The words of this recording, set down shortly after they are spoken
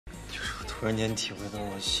突然间体会到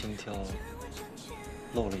我心跳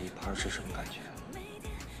漏了一拍是什么感觉？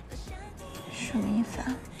什么意思啊？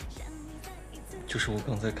就是我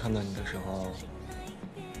刚才看到你的时候，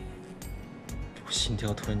我心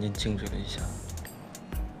跳突然间静止了一下，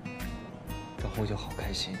然后我就好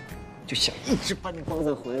开心，就想一直把你抱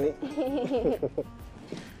在怀里。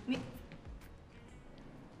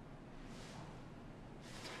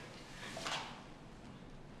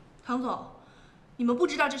唐总，你们不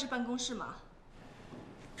知道这是办公室吗？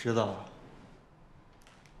知道。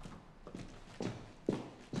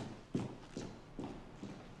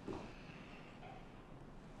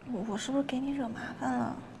我是不是给你惹麻烦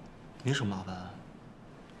了？没什么麻烦。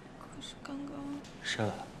可是刚刚……是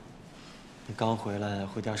的，你刚回来，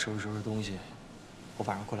回家收拾收拾东西，我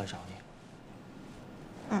晚上过来找你。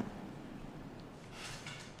嗯。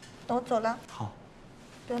那我走了。好。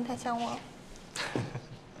不用太想我。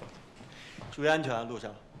注意安全，路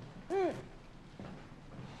上。嗯。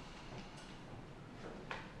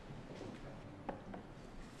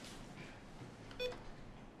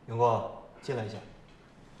阳光，进来一下。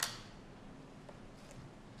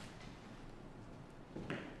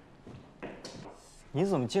你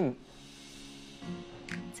怎么进？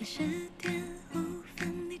在10点5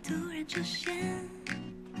分，你突然出现，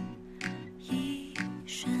一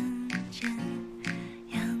瞬间，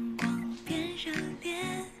阳光变热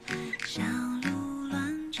烈，小鹿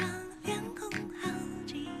乱撞，脸红好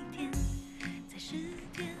几天。在10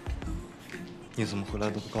点5分，你怎么回来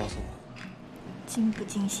都不告诉我？惊不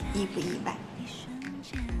惊喜，意不意外？一瞬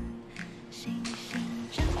间，星星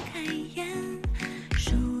睁开眼，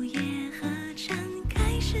树叶合唱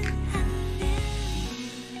开始暗恋。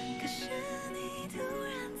可是你突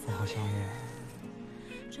然我好想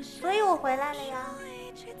你。所以我回来了呀。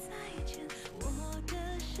我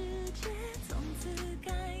的世界从此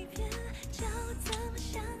改变，叫怎么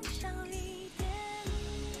像小一点。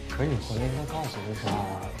可是你回来应该告诉我一声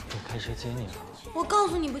啊，我开车接你啊。我告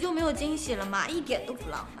诉你不就没有惊喜了吗？一点都不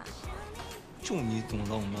浪漫。就你懂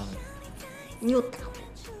浪漫。你又打我。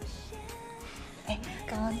哎，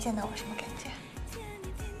刚刚见到我什么感觉？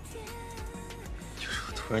就是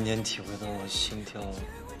我突然间体会到我心跳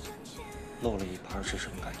漏了一拍是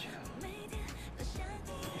什么感觉？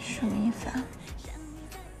什么意思啊？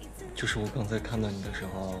就是我刚才看到你的时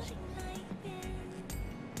候，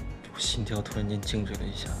我心跳突然间静止了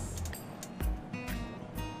一下，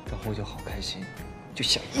然后我就好开心，就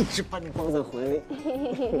想一直把你抱在怀里。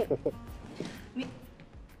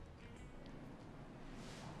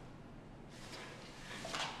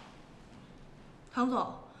唐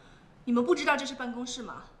总，你们不知道这是办公室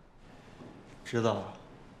吗？知道。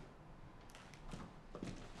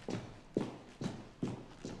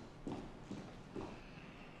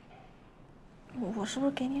我是不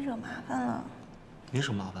是给你惹麻烦了？没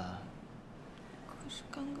什么麻烦。可是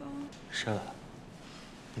刚刚……是的，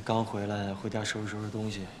你刚回来，回家收拾收拾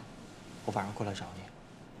东西，我晚上过来找你。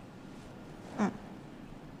嗯。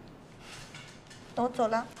那我走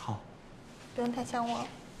了。好。不用太想我。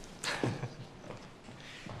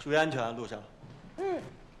注意安全，路上。嗯。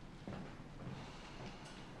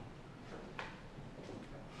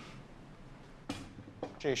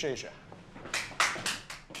这里试一试。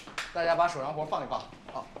大家把手上活放一放。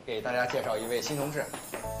好，给大家介绍一位新同事。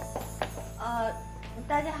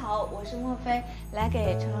大家好，我是莫非，来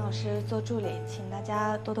给陈老师做助理，请大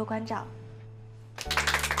家多多关照。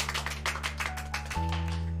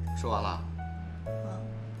说完了。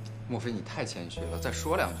莫非你太谦虚了，再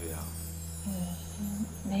说2句啊。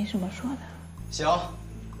没什么说的。行，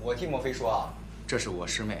我替莫非说啊，这是我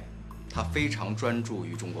师妹，她非常专注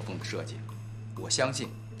于中国风的设计，我相信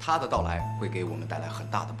她的到来会给我们带来很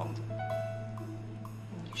大的帮助。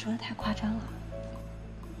你说的太夸张了。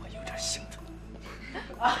我有点兴奋。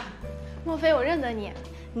莫非我认得你？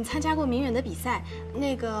你参加过明远的比赛，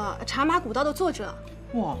那个茶马古道的作者。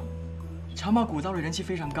哇，茶马古道的人气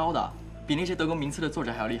非常高的，比那些得过名次的作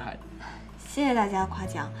者还要厉害。谢谢大家夸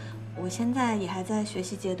奖，我现在也还在学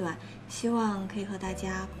习阶段，希望可以和大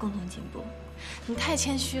家共同进步。你太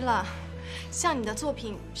谦虚了，像你的作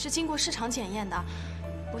品是经过市场检验的，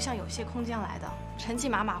不像有些空降来的，成绩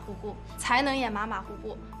马马虎虎，才能也马马虎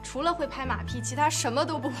虎，除了会拍马屁，其他什么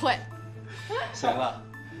都不会。行了，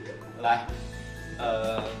来，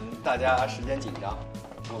大家时间紧张，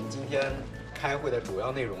我们今天开会的主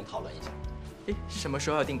要内容讨论一下。哎，什么时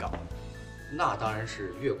候要定稿？那当然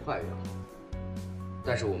是越快越好，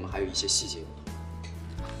但是我们还有一些细节要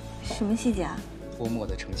讨论。什么细节啊？泼墨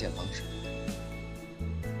的呈现方式。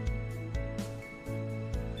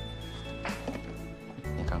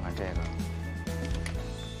你看看这个。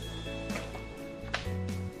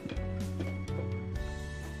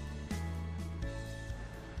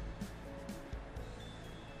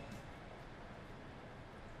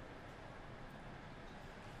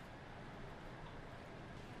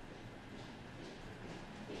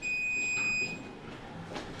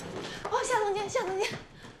夏总监，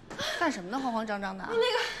干什么呢？慌慌张张的。那个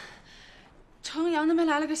城阳那边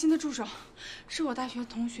来了个新的助手，是我大学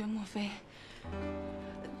同学莫非。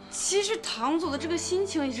其实唐总的这个心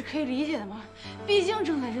情也是可以理解的嘛，毕竟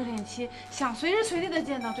正在热恋期，想随时随地的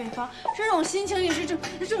见到对方，这种心情也是正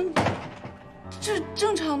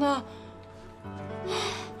常的。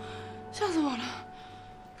吓死我了！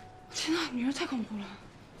天哪，女人太恐怖了。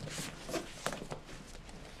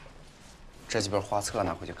这几本画册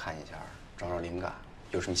拿回去看一下，找找灵感，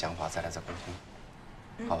有什么想法再来沟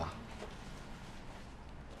通，好吧？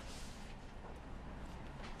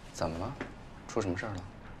怎么了？出什么事儿了？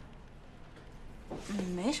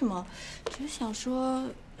没什么，只是想说，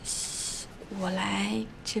我来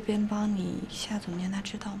这边帮你，夏总监他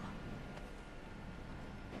知道吗？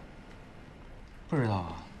不知道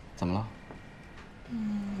啊，怎么了？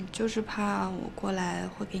就是怕我过来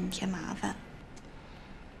会给你添麻烦。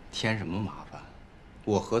添什么麻烦？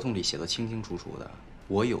我合同里写的清清楚楚的，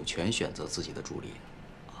我有权选择自己的助理。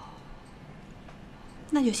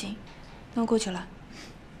那就行，那我过去了。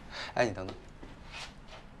哎，你等等，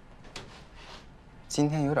今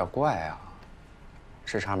天有点怪啊，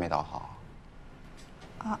时差没倒好。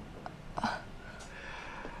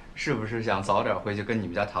是不是想早点回去跟你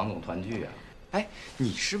们家唐总团聚啊？哎，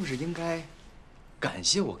你是不是应该感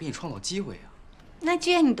谢我给你创造机会啊？那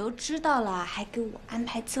既然你都知道了，还给我安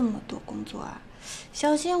排这么多工作啊，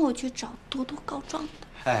小心我去找多多告状的。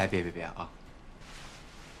哎，别啊！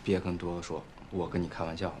别跟多多说，我跟你开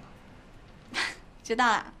玩笑呢。知道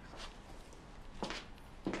了。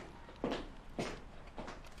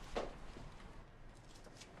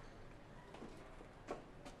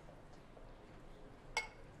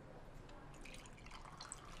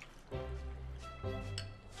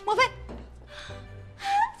莫非，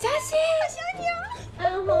嘉欣，我想你啊！好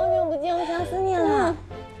久不见，我想死你了。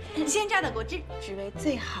先榨的果汁，只为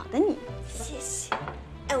最好的你。谢谢。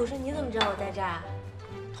哎，我说你怎么知道我在这儿啊？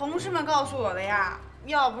同事们告诉我的呀，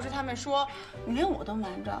要不是他们说，你连我都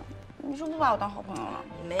瞒着，你说不把我当好朋友了？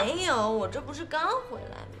没有，我这不是刚回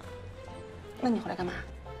来吗？那你回来干嘛？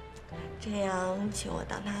这样请我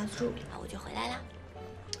当他的助理，我就回来了。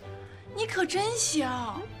你可真行！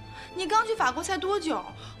你刚去法国才多久，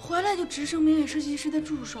回来就直升名远设计师的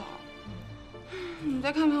助手。你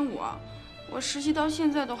再看看我实习到现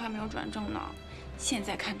在都还没有转正呢。现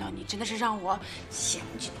在看到你，真的是让我羡慕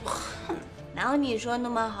嫉妒恨。哪有你说那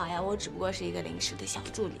么好呀？我只不过是一个临时的小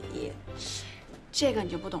助理。这个你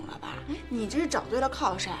就不懂了吧？你这是找对了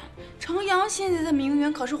靠山。程阳现在的名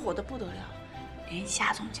媛可是火得不得了，连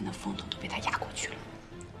夏总监的风头都被他压过去了。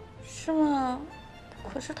是吗？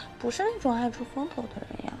可是他不是那种爱出风头的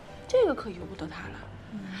人呀。这个可由不得他了。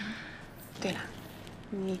对了，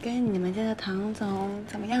你跟你们家的唐总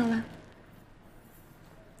怎么样了？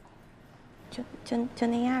就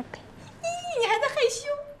那样呗。你还在害羞？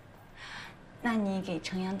那你给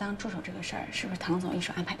程阳当助手这个事儿，是不是唐总一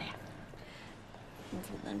手安排的呀？你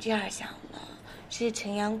怎么能这样想呢？是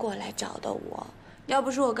陈阳过来找的我，要不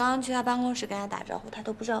是我刚刚去他办公室跟他打招呼，他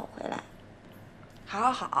都不知道我回来。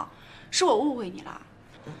好，是我误会你了。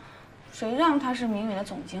谁让他是名远的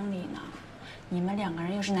总经理呢？你们两个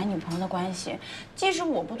人又是男女朋友的关系，即使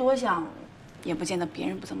我不多想，也不见得别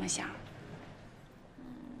人不这么想。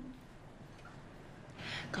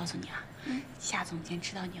告诉你啊，夏总监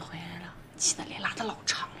知道你回来了，气得脸拉得老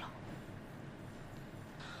长了。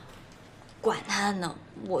管他呢，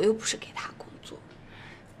我又不是给他工作。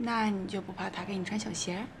那你就不怕他给你穿小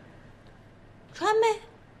鞋？穿呗，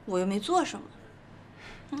我又没做什么。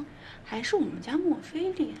还是我们家莫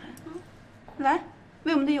非厉害。来，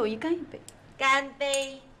为我们的友谊干一杯！干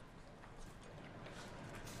杯！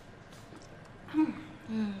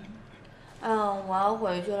我要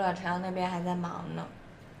回去了，陈阳那边还在忙呢。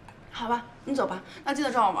好吧，你走吧，那记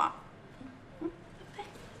得找我玩。拜拜。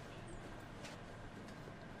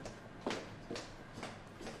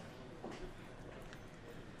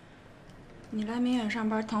你来明远上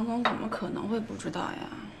班，唐总怎么可能会不知道呀？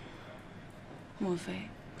莫非，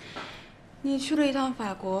你去了一趟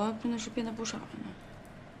法国，真的是变得不少了呢？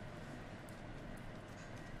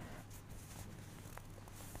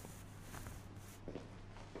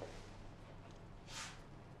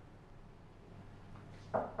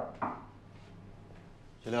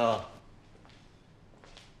雪亮，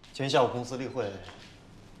今天下午公司例会，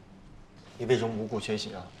你为什么无故缺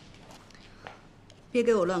席啊？别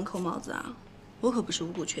给我乱扣帽子啊！我可不是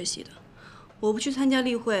无故缺席的，我不去参加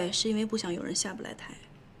例会是因为不想有人下不来台。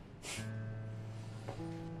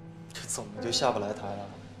这怎么就下不来台了？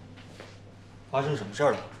发生什么事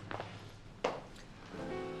儿了？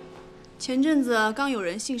前阵子刚有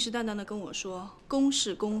人信誓旦旦地跟我说，公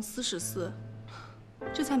是公，私是私。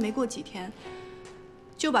这才没过几天，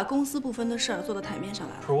就把公私不分的事儿做到台面上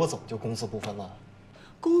来了。可是我怎么就公私不分了？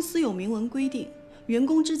公司有明文规定，员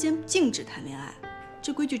工之间禁止谈恋爱，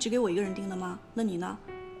这规矩只给我一个人定的吗？那你呢？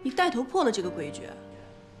你带头破了这个规矩。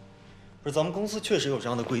不是，咱们公司确实有这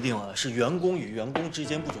样的规定啊，是员工与员工之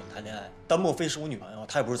间不准谈恋爱。但莫非是我女朋友，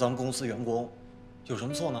她也不是咱们公司员工，有什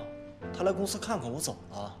么错呢？她来公司看看我怎么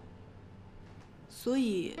了？所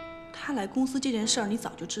以，她来公司这件事儿你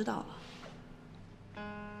早就知道了。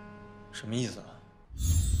什么意思啊？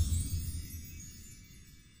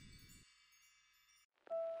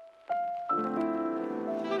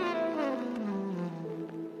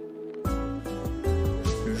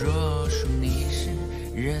若说你是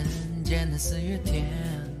人间的四月天，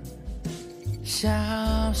小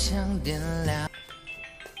巷点亮。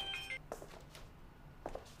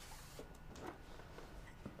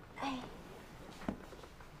哎，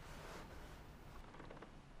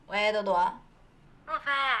喂，朵朵。莫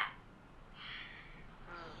非，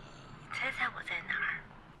你猜猜我在哪儿？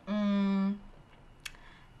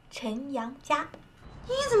陈阳家。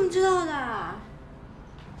你怎么知道的？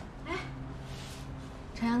哎，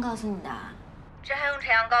陈阳告诉你的？这还用陈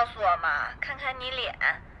阳告诉我吗？看看你脸，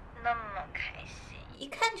那么开心，一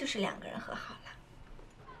看就是两个人和好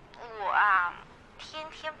了。我啊，天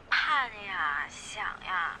天盼呀，想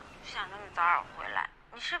呀，就想着你早点回来。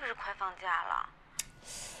你是不是快放假了？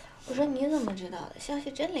我说你怎么知道的？消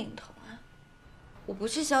息真灵通啊！我不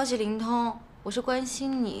是消息灵通，我是关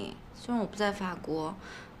心你。虽然我不在法国，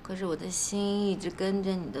可是我的心一直跟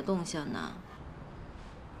着你的动向呢。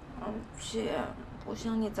姐，我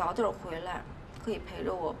想你早点回来，可以陪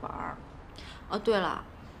着我玩儿。哦，对了，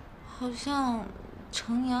好像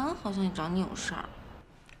程阳好像也找你有事儿。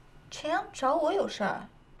陈阳找我有事儿？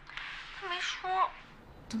他没说。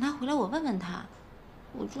等他回来，我问问他。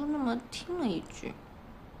我就那么听了一句。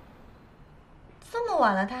这么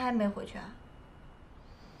晚了，他还没回去啊？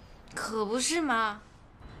可不是嘛，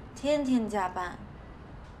天天加班，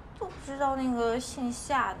就不知道那个姓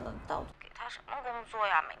夏的到底给他什么工作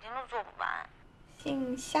呀？每天都做不完。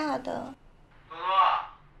姓夏的。多多，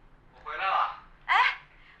我回来了。哎，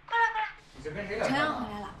过来过来。你这跟谁聊陈天阳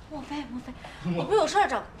回来了，莫非，我不是有事儿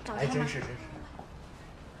找他吗？哎，真是。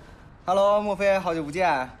Hello， 莫非，好久不见。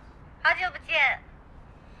好久不见。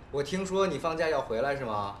我听说你放假要回来是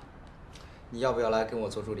吗？你要不要来跟我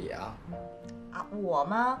做助理啊？啊，我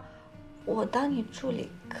吗？我当你助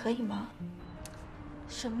理可以吗？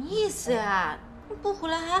什么意思呀？你不回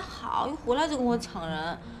来还好，一回来就跟我抢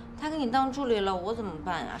人。他给你当助理了，我怎么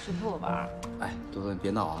办呀？谁陪我玩？哎，多多，你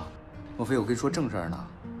别闹啊！莫非，我跟你说正事儿呢。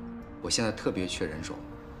我现在特别缺人手，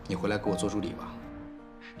你回来给我做助理吧。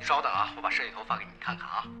你稍等啊，我把设计图发给你看看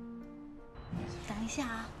啊。等一下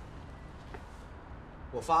啊。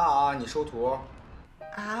我发啊，你收图。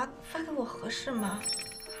啊，发给我合适吗？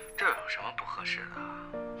这有什么不合适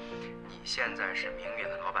的？你现在是明远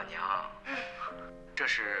的老板娘，这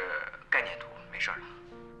是概念图，没事的。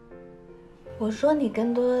我说你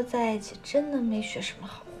跟多多在一起，真的没学什么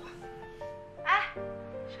好话。哎，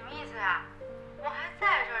什么意思呀？我还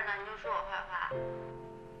在这儿呢，你就说我坏话？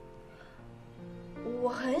我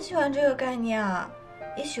很喜欢这个概念啊，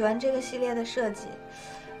也喜欢这个系列的设计。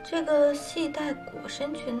这个系带裹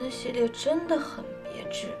身裙的系列真的很别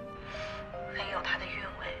致，很有它的韵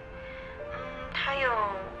味。它有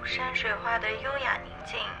山水画的优雅宁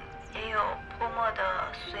静，也有泼墨的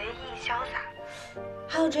随意潇洒。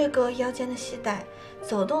还有这个腰间的系带，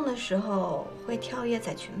走动的时候会跳跃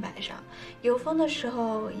在裙摆上，有风的时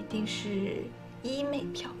候一定是衣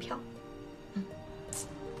袂飘飘。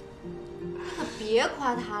可别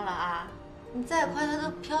夸他了啊！你再夸他都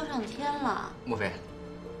飘上天了。莫非，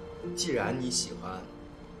既然你喜欢，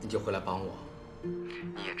你就回来帮我。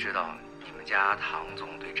你也知道你们家唐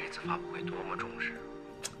总对这次发布会多么重视。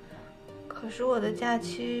可是我的假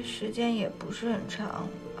期时间也不是很长，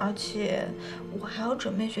而且我还要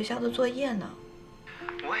准备学校的作业呢。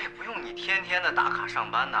我也不用你天天的打卡上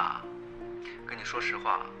班呐。跟你说实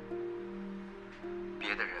话，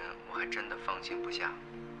别的人我还真的放心不下。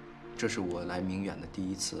这是我来明远的第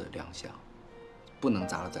一次亮相，不能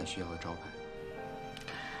砸了咱学校的招牌。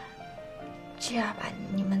这样吧，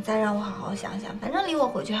你们再让我好好想想，反正离我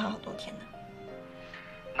回去还有好多天呢。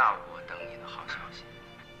那我等你的好消息。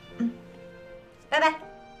拜拜。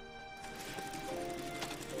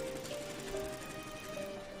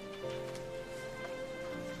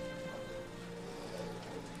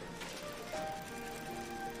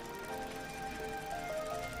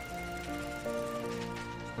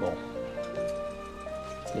Bon.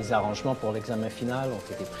 Les arrangements pour l'examen final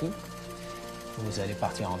ont été pris. Vous allez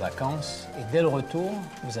partir en vacances et dès le retour,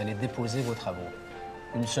 vous allez déposer vos travaux.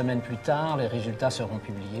 Une semaine plus tard, les résultats seront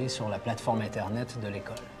publiés sur la plateforme Internet de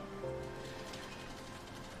l'école.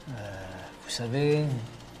 Vous savez,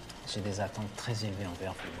 j'ai des attentes très élevées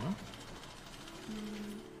envers vous. Hein?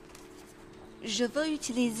 Je veux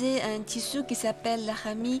utiliser un tissu qui s'appelle la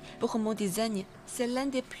ramie pour mon design. C'est l'un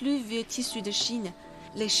des plus vieux tissus de Chine.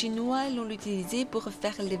 Les Chinois l'ont utilisé pour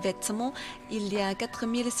faire les vêtements il y a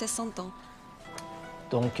 4700 ans.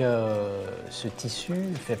 Donc, ce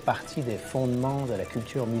tissu fait partie des fondements de la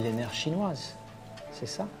culture millénaire chinoise, c'est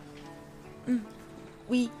ça?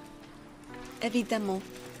 Oui, évidemment.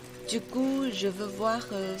 Du coup, je veux voir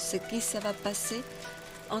ce qui ça va passer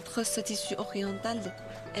entre ce tissu oriental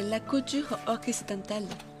et la couture occidentale.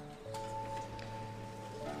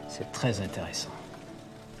 C'est très intéressant.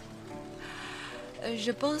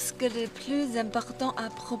 Je pense que le plus important à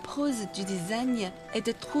propos du design est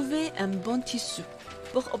de trouver un bon tissu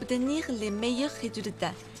pour obtenir les meilleurs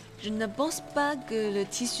résultats. Je ne pense pas que les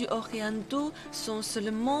tissus orientaux sont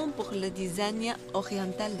seulement pour le design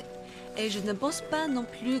oriental. Et je ne pense pas non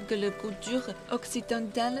plus que la couture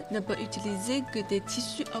occidentale ne peut utiliser que des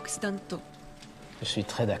tissus occidentaux. Je suis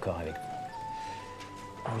très d'accord avec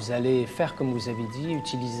vous. Vous allez faire comme vous avez dit,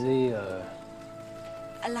 utiliser...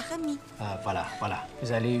 À la ramie. Ah, voilà.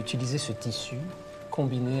 Vous allez utiliser ce tissu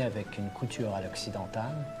combiné avec une couture à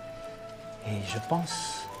l'occidentale. Et je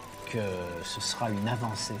pense que ce sera une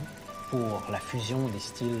avancée pour la fusion des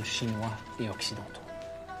styles chinois et occidentaux.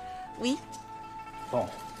 Oui. Bon.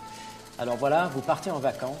 Alors voilà, vous partez en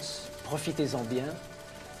vacances, profitez-en bien,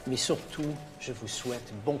 mais surtout, je vous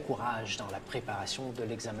souhaite bon courage dans la préparation de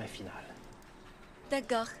l'examen final.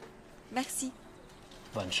 D'accord. Merci.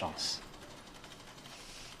 Bonne chance.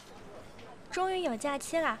 终于有假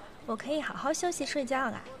期啦，我可以好好休息睡觉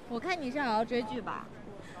啦。我看你是好好追剧吧。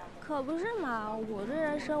可不是嘛，我这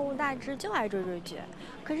人生无大志，就爱追剧。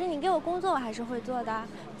可是你给我工作，我还是会做的。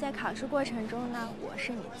在考试过程中呢，我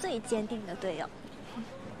是你最坚定的队友。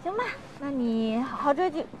行吧，那你好好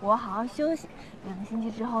追剧，我好好休息。2个星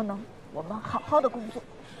期之后呢，我们好好的工作。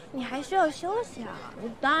你还需要休息啊？我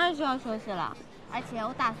当然需要休息了，而且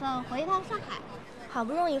我打算回一趟上海。好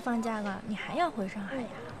不容易放假了，你还要回上海呀？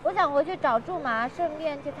我想回去找驻马，顺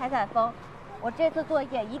便去采采风。我这次作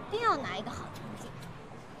业一定要拿一个好成绩。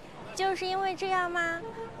就是因为这样吗？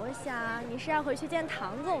我想你是要回去见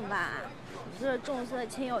唐总吧？你这重色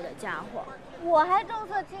轻友的家伙。我还重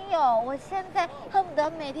色轻友，我现在恨不得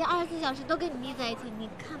每天24小时都跟你腻在一起，你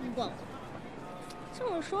看不惯我。这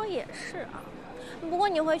么说也是啊，不过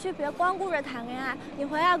你回去别光顾着谈恋爱，你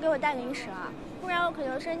回来要给我带零食啊，不然我可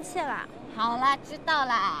就生气了。好啦，知道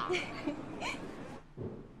啦。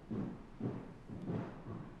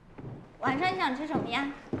晚上你想吃什么呀？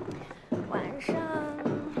晚上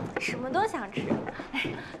什么都想吃，哎，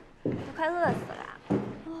都快饿死了。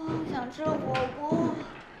想吃火锅。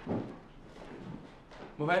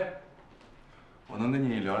莫非，我能跟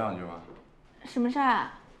你聊2句吗？什么事儿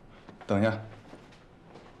啊？等一下。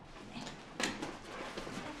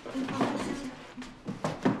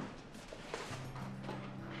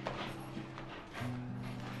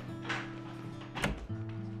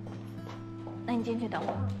那你进去等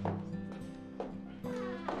我。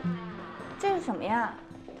这是什么呀？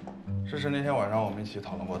这是那天晚上我们一起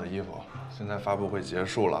讨论过的衣服，现在发布会结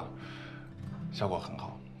束了，效果很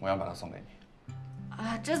好，我想把它送给你。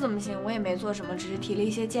啊，这怎么行？我也没做什么，只是提了一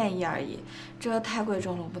些建议而已。这太贵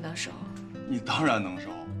重了，我不能收。你当然能收，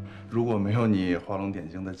如果没有你画龙点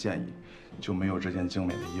睛的建议，就没有这件精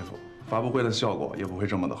美的衣服，发布会的效果也不会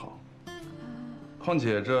这么的好。况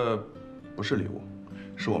且这不是礼物，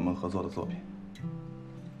是我们合作的作品。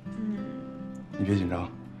你别紧张，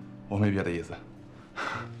我没别的意思。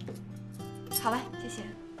好吧，谢谢。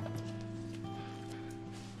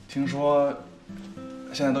听说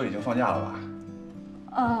现在都已经放假了吧？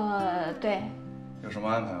对。有什么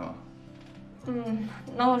安排吗？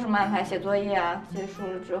能有什么安排？写作业啊，结束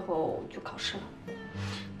了之后就考试了。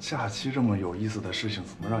假期这么有意思的事情，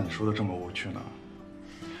怎么让你说的这么无趣呢？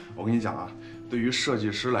我跟你讲啊，对于设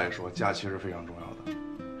计师来说，假期是非常重要的。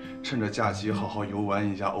趁着假期好好游玩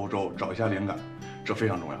一下欧洲，找一下灵感，这非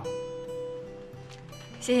常重要。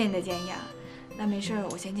谢谢你的建议啊，那没事，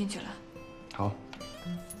我先进去了。好。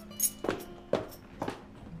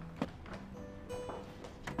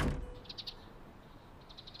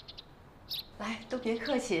来，都别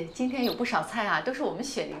客气，今天有不少菜啊，都是我们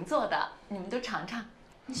雪玲做的，你们都尝尝。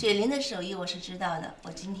雪玲的手艺我是知道的，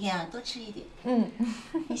我今天啊多吃一点。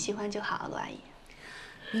你喜欢就好，罗阿姨。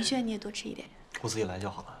明轩，你也多吃一点。我自己来就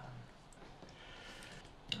好了。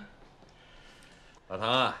老唐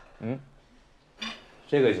啊，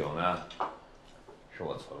这个酒呢，是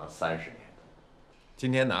我存了30年，今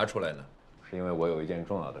天拿出来呢，是是因为我有一件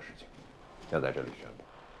重要的事情要在这里宣布。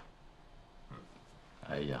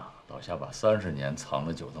哎呀，老夏把30年藏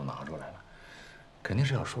的酒都拿出来了，肯定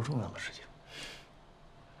是要说重要的事情。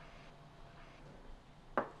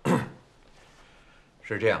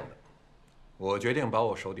是这样的，我决定把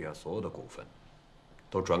我手底下所有的股份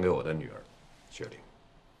都转给我的女儿雪玲。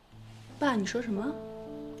爸，你说什么？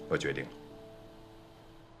我决定了。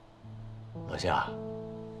老夏，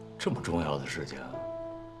这么重要的事情，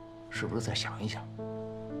是不是再想一想？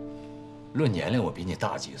论年龄，我比你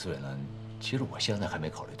大几岁呢。其实我现在还没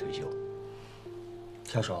考虑退休。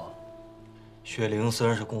夏少，雪玲虽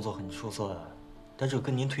然是工作很出色，但这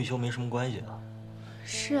跟您退休没什么关系啊。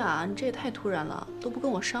是啊，你这也太突然了，都不跟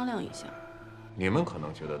我商量一下。你们可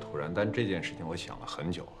能觉得突然，但这件事情我想了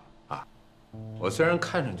很久了啊。我虽然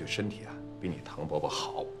看上去身体啊比你唐伯伯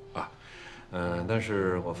好啊，但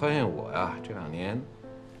是我发现我呀这2年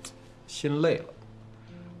心累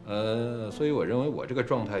了，所以我认为我这个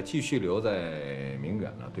状态继续留在明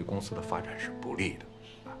远呢，对公司的发展是不利的，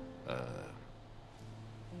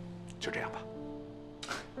就这样吧。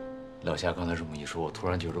老夏刚才这么一说，我突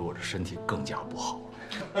然觉得我这身体更加不好了。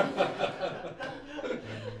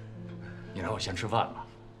你让我先吃饭吧，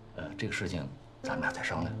这个事情咱们俩再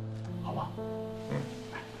商量，好吧？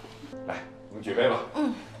来，我们举杯吧。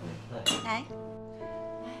来。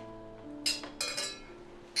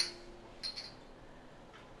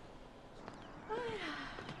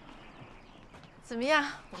怎么样？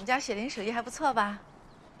我们家雪玲手艺还不错吧？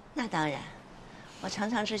那当然，我常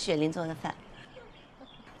常吃雪玲做的饭。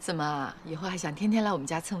怎么，以后还想天天来我们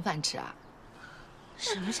家蹭饭吃啊？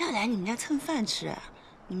什么叫来你们家蹭饭吃啊？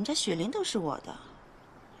你们家雪玲都是我的。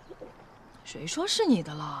谁说是你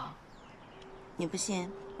的了？你不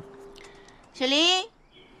信？雪玲，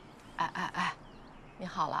哎，你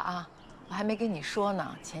好了啊！我还没跟你说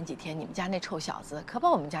呢，前几天你们家那臭小子可把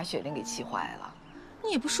我们家雪玲给气坏了，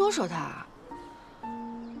你也不说说他。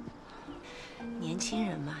年轻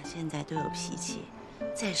人嘛，现在都有脾气。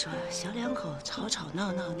再说小两口吵吵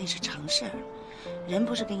闹闹那是常事儿，人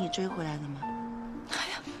不是给你追回来的吗？哎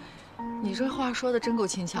呀，你这话说的真够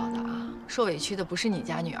轻巧的啊！受委屈的不是你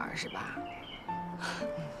家女儿是吧？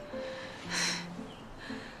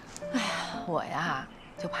哎呀，我呀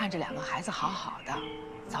就盼着2个孩子好好的，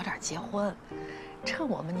早点结婚，趁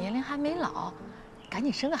我们年龄还没老，赶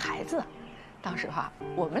紧生个孩子，到时候啊，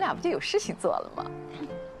我们俩不就有事情做了吗？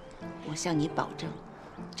我向你保证，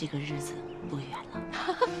这个日子不远了。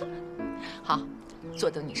好，坐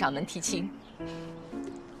等你上门提亲。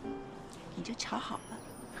你就瞧好了。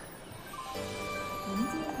迎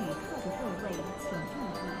接旅客的座位请注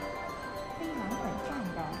意，飞来本站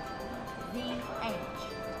的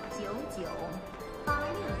ZH9986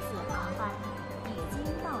次航班已经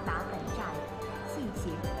到达本站，谢谢。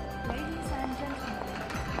Ladies and gentlemen,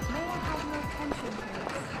 may I have your attention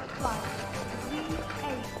please? Flight ZH。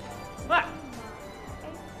喂。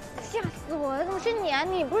吓死我了！怎么是你啊？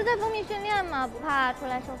你不是在封闭训练吗？不怕出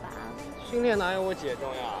来受罚？训练哪有我姐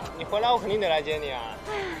重要？你回来我肯定得来接你啊。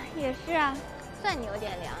哎呀，也是啊，算你有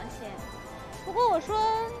点良心。不过我说，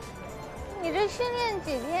你这训练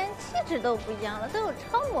几天气质都不一样了，都有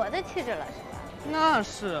超模的气质了，是吧？那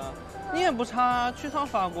是，你也不差，去趟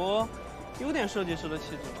法国，有点设计师的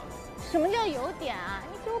气质吗？什么叫有点啊？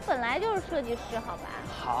你姐我本来就是设计师，好吧？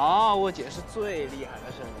好，我姐是最厉害的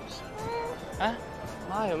设计师。哎。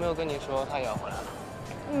妈有没有跟你说她也要回来了？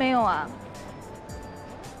没有啊。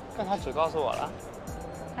但她只告诉我了。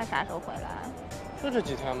她啥时候回来？就这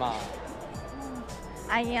几天嘛。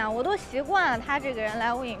哎呀，我都习惯了她这个人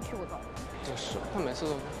来无影去无踪。就是，她每次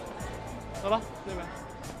都是。走吧，那边。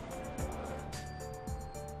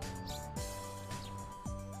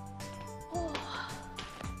哇！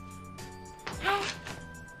嗨，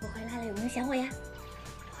我回来了，有没有想我呀？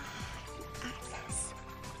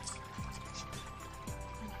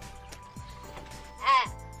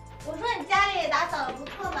我说你家里也打扫得不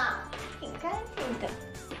错嘛，挺干净的。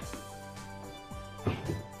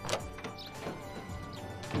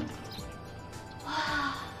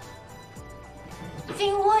哇，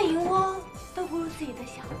金窝银窝都不如自己的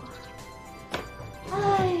小窝。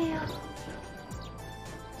哎呀！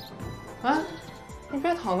哎，你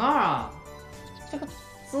别躺那儿啊，这个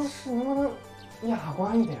姿势能不能雅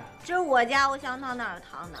观一点？这是我家，我想躺哪儿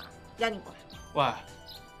躺哪儿，要你管。喂，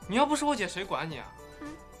你要不是我姐，谁管你啊？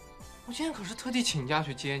我今天可是特地请假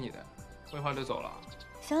去接你的，我一会儿就走了。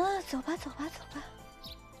行了，走吧，走吧，走吧。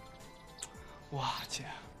哇，姐，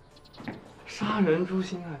杀人诛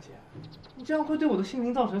心啊，姐，你这样会对我的心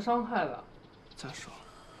灵造成伤害的。再说，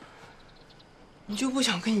你就不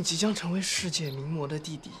想跟你即将成为世界名模的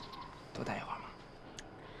弟弟多待一会儿吗？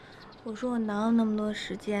我说我哪有那么多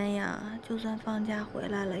时间呀？就算放假回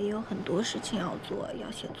来了，也有很多事情要做，要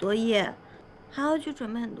写作业，还要去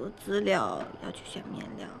准备很多资料，要去选面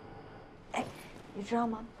料。哎，你知道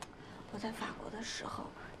吗？我在法国的时候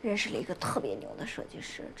认识了一个特别牛的设计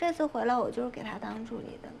师，这次回来我就是给他当助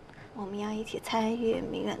理的。我们要一起参与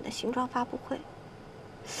明远的新装发布会。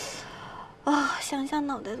啊，想想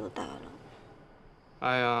脑袋都大了。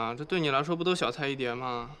哎呀，这对你来说不都小菜一碟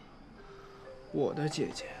吗？我的姐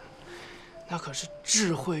姐，那可是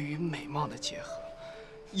智慧与美貌的结合，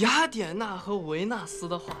雅典娜和维纳斯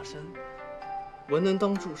的化身。文能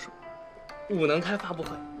当助手，武能开发布会，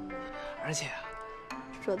而且啊，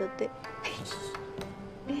说得对。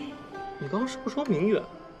你刚刚是不是说明远？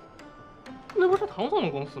那不是唐总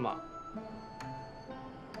的公司吗？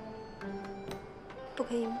不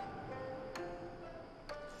可以吗？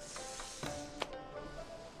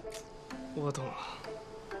我懂了，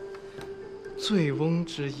醉翁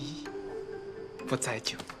之意不在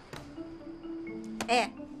酒。哎，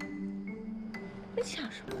你想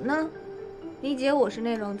什么呢？你姐我是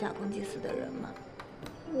那种假公济私的人吗？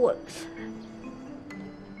我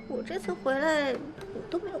这次回来我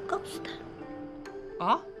都没有告诉她。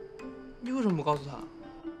啊？你为什么不告诉她？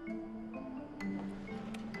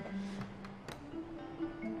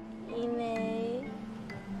因为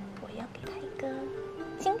我要给她一个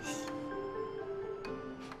惊喜。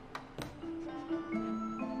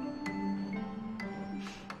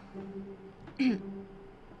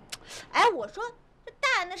哎，我说这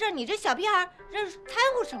大人的事儿，你这小屁孩这掺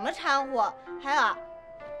和什么掺和？还有啊，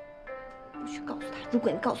不许告诉他，如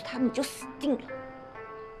果你告诉他，你就死定了。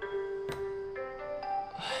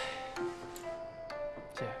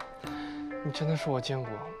姐，你真的是我见过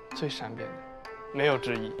最善变的，没有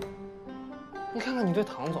之一。你看看你对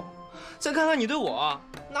唐总，再看看你对我，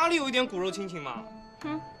哪里有一点骨肉亲情嘛？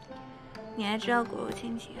哼，你还知道骨肉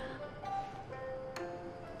亲情啊？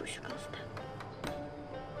不许告诉他。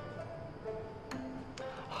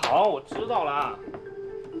好，我知道了。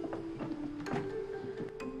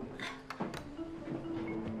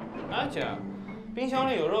哎，姐，冰箱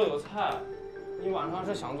里有肉有菜，你晚上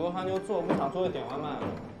是想做饭就做，不想做就点外卖。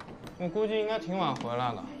我估计应该挺晚回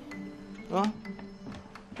来的。啊？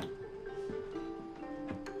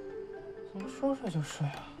怎么说睡就睡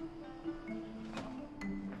啊？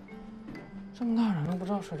这么大人了，不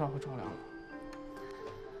知道睡着会着凉吗？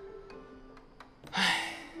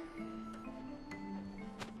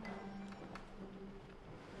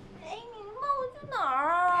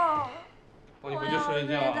你回去睡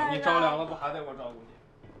觉，你着凉了不还得我照顾你？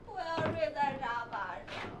我要睡在沙发上。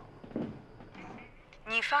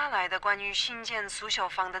你发来的关于新建苏小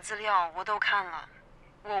房的资料我都看了，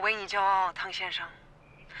我为你骄傲，唐先生。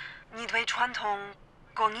你对传统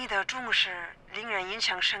工艺的重视令人印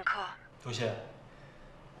象深刻。主席，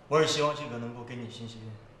我是希望这个能够给你信心，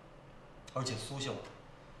而且苏绣，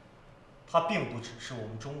它并不只是我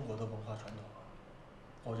们中国的文化传统，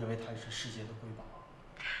我认为它是世界的瑰宝。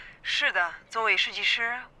是的，作为设计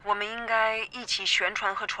师，我们应该一起宣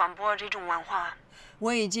传和传播这种文化。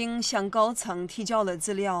我已经向高层提交了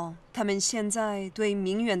资料，他们现在对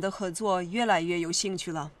明远的合作越来越有兴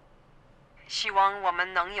趣了。希望我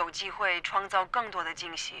们能有机会创造更多的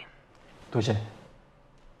惊喜。多谢。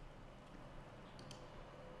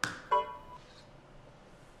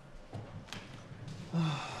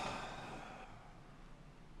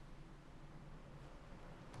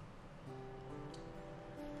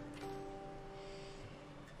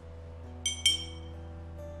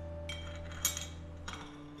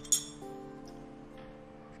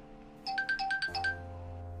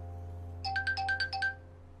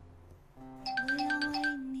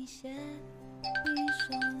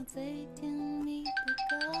最甜蜜的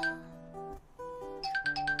歌，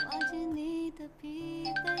忘记你的疲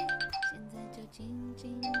惫，现在就静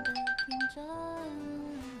静的听着。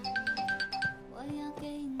我要给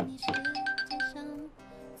你世界上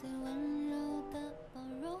最温柔的包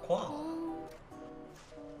容。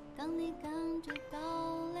当你感觉到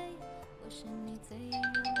累，我是你最柔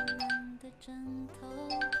软的枕头，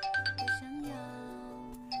我想要。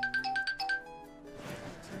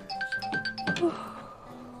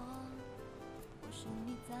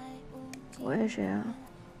喂，谁啊？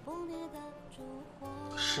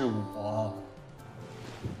是我。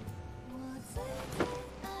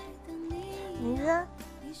名字？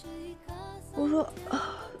我说，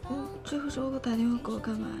这个时候打电话给我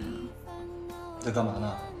干嘛呀？在干嘛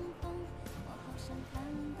呢？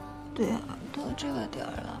对呀，都这个点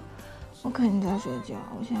儿了，我看你在睡觉，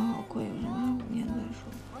我现在好困，有什么事明天再说。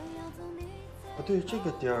啊，对，这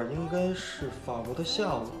个点儿应该是法国的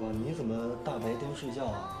下午吧？你怎么大白天睡觉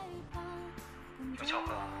啊？有巧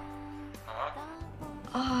合啊？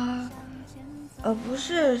不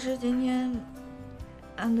是，是今天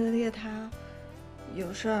安德烈他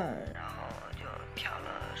有事儿，然后就调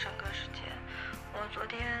了上课时间。我昨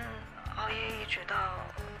天熬夜一直到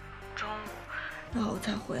中午，然后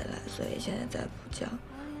才回来，所以现在在补觉。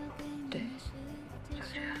对，就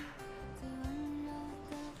这样。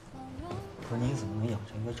可是你怎么能养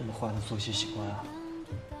成一个这么坏的作息习惯啊？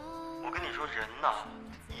我跟你说，人呐，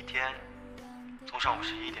一天从上午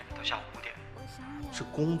11点到下午5点，是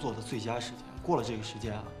工作的最佳时间。过了这个时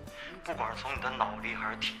间啊，不管是从你的脑力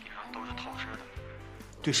还是体力上，都是透支的，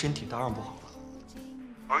对身体当然不好了。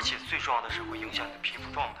而且最重要的是会影响你的皮肤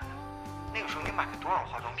状态。那个时候你买多少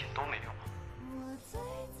化妆品都没用。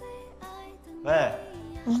喂。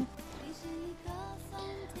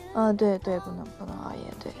对，不能熬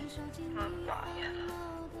夜，对。不熬夜了。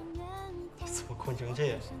你怎么困成这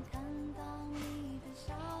样？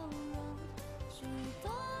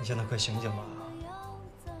你现在快醒醒吧！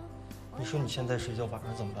你说你现在睡觉晚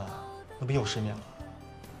上怎么办？那不又失眠了？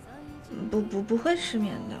不会失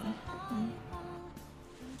眠的。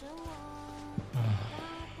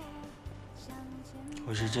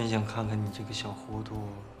我是真想看看你这个小糊涂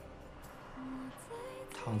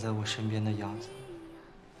躺在我身边的样子。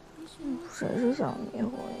谁是小迷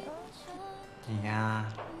糊呀？你呀。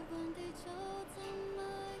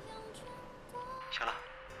行了，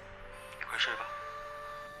你快睡吧。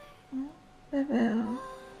贝贝啊。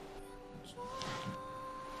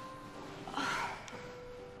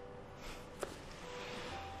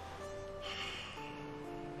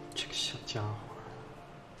这个小家伙。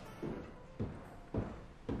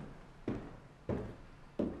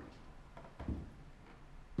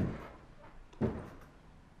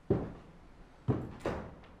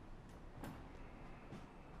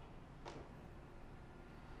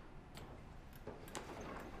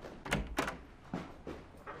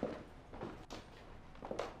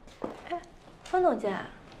方总监。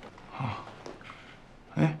啊。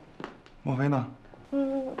哎，莫非呢？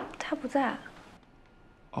他不在。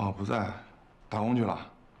哦，不在，打工去了。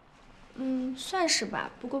算是吧，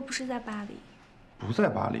不过不是在巴黎。不在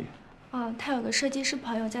巴黎。他有个设计师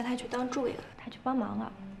朋友叫他去当助理了，他去帮忙了。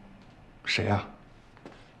谁呀？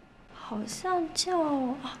好像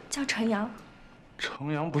叫程阳。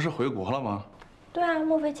程阳不是回国了吗？对啊，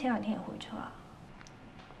莫非前2天也回去了？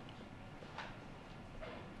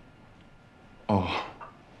哦，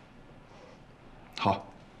好，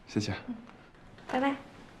谢谢。拜拜。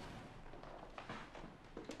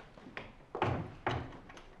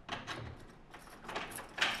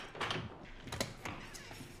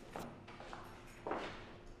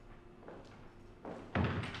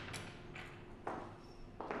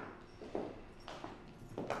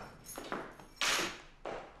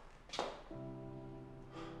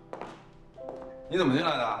你怎么进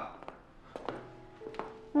来的？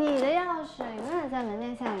你的钥匙永远在门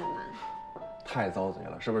店下面吗？太遭贼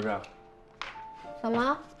了，是不是？怎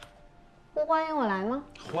么？不欢迎我来吗？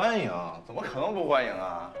欢迎，怎么可能不欢迎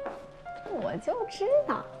啊？我就知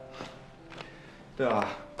道。对了，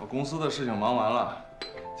我公司的事情忙完了，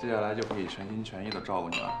接下来就可以全心全意的照顾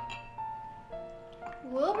你了。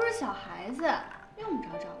我又不是小孩子，用不着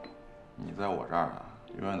照顾。你在我这儿啊，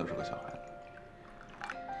永远都是个小孩子。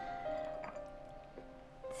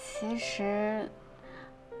其实，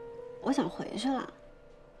我想回去了。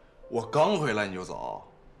我刚回来你就走，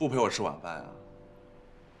不陪我吃晚饭啊？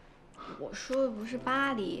我说的不是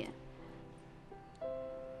巴黎，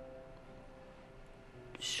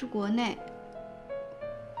是国内。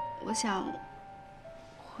我想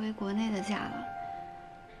回国内的家了。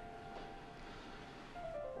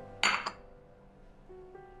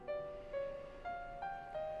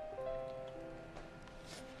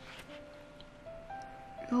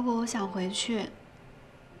如果我想回去，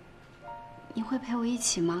你会陪我一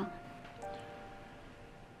起吗？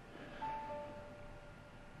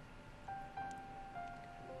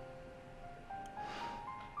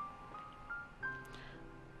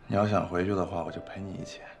你要想回去的话，我就陪你一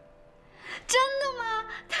起。真的吗？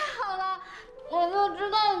太好了！我就知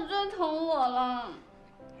道你最疼我了。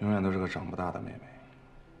永远都是个长不大的妹妹，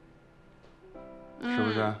是不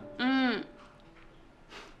是？嗯。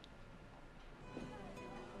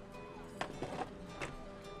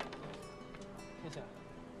谢谢。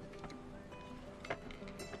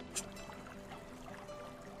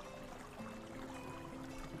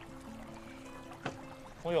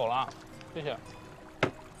我有了，谢谢。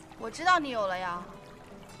我知道你有了呀。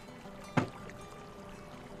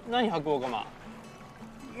那你还给我干嘛？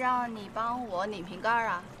让你帮我拧瓶盖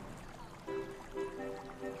啊。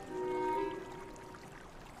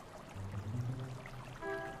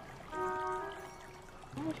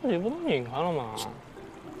这里不都拧开了吗？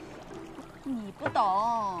你不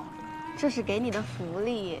懂，这是给你的福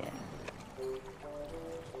利。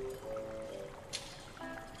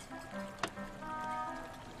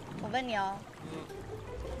我问你哦，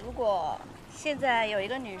如果现在有一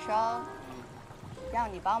个女生让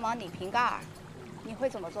你帮忙拧瓶盖，你会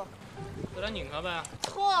怎么做？给她拧开呗。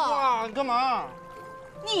错。哇，你干嘛？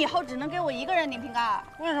你以后只能给我一个人拧瓶盖。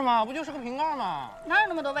为什么？不就是个瓶盖吗？哪有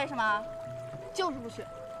那么多为什么？就是不许。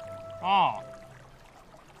哦。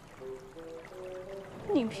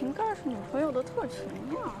拧瓶盖是女朋友的特权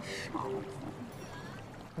呀，傻子。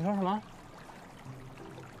你说什么？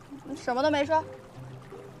你什么都没说。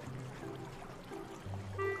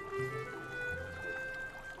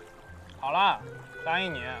好了，答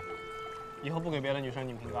应你，以后不给别的女生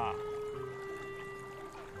拧瓶盖。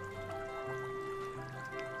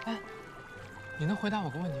哎，你能回答我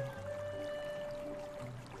个问题吗？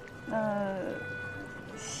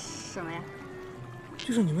什么呀？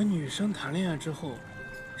就是你们女生谈恋爱之后，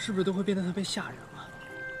是不是都会变得特别吓人啊？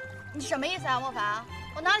你什么意思啊，莫凡？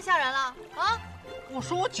我哪里吓人了啊？我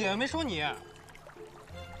说我姐，没说你。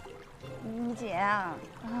你姐啊，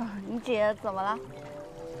你姐怎么了？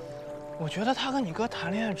我觉得她跟你哥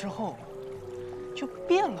谈恋爱之后，就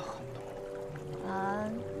变了很多。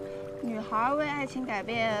女孩为爱情改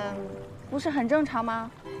变，不是很正常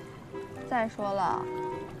吗？再说了，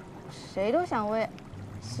谁都想为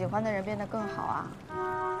喜欢的人变得更好啊。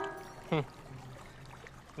哼，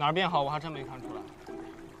哪儿变好我还真没看出来，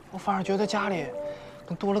我反而觉得家里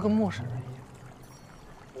跟多了个陌生人一样。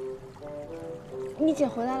你姐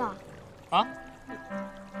回来了？啊？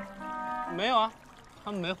没有啊，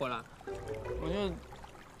他们没回来。我就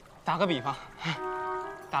打个比方，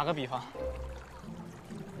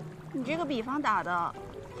你这个比方打的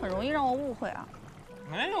很容易让我误会啊。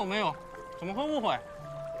没有，怎么会误会？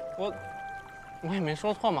我也没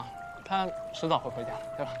说错嘛，他迟早会回家，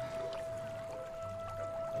对吧？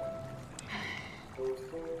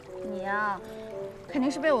你呀，肯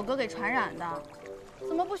定是被我哥给传染的，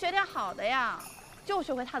怎么不学点好的呀？就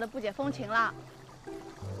学会他的不解风情了。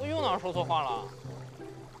我又哪儿说错话了？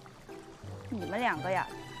你们两个呀，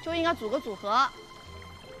就应该组个组合，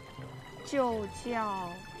就叫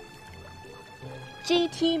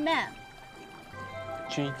GT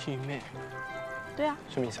Man。GT Man。对啊。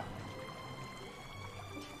什么意思啊？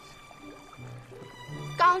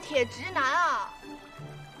钢铁直男啊！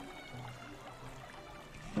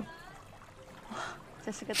哇，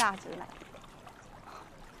这是个大直男。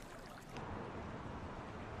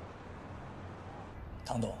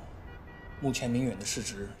唐董，目前明远的市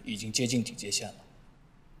值已经接近警戒线了，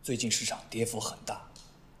最近市场跌幅很大，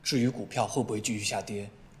至于股票会不会继续下跌，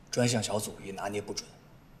专项小组也拿捏不准。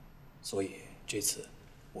所以这次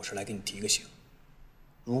我是来给你提个醒，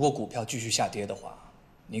如果股票继续下跌的话，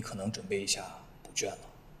你可能准备一下补券了。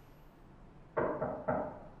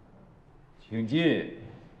请进。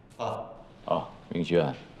明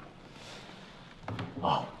轩。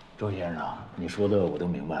周先生，你说的我都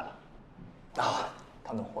明白了。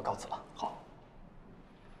唐总，我告辞了。好。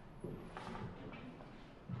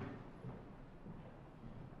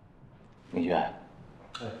明轩，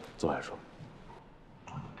坐下说。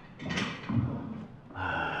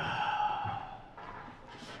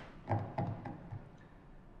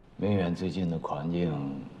明远最近的环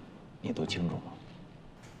境，你都清楚吗？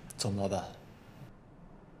怎么了办？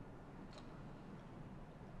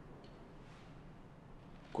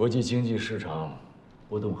国际经济市场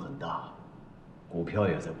波动很大，股票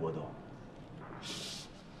也在波动。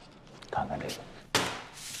看看这个，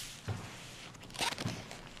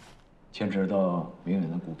牵扯到明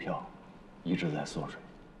远的股票一直在缩水，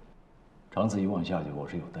长此以往下去，我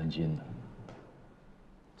是有担心的。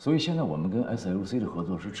所以现在我们跟 SLC 的合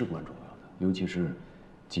作是至关重要的，尤其是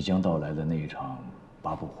即将到来的那一场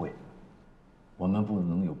发布会，我们不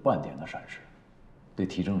能有半点的闪失，对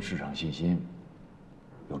提升市场信心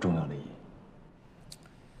有重要的意义。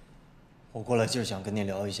我过来就是想跟您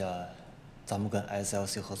聊一下咱们跟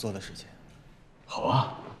SLC 合作的事情。好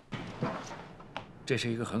啊，这是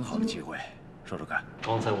一个很好的机会，说说看。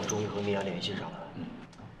刚才我终于和米娅联系上了，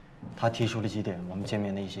他提出了几点我们见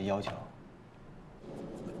面的一些要求。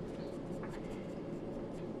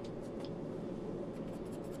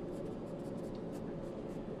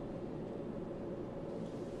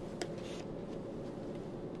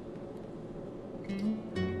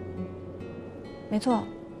没错，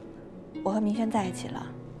我和明轩在一起了。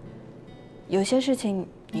有些事情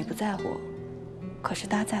你不在乎，可是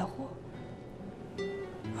他在乎，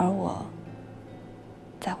而我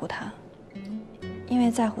在乎他。因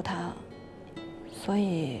为在乎他，所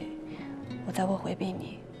以我才会回避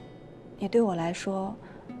你。你对我来说，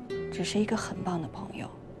只是一个很棒的朋友。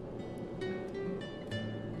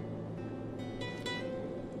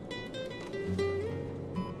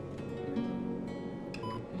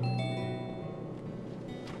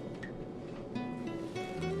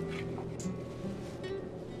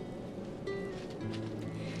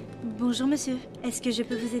Bonjour monsieur, est-ce que je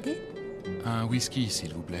peux vous aider? Un whisky,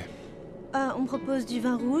 s'il vous plaît. On propose du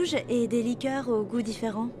vin rouge et des liqueurs aux goûts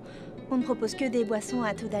différents. On ne propose que des boissons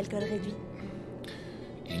à taux d'alcool réduit.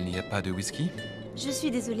 Il n'y a pas de whisky? Je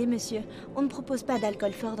suis désolée monsieur, on ne propose pas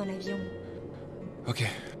d'alcool fort dans l'avion. Ok,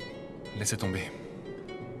 laissez tomber.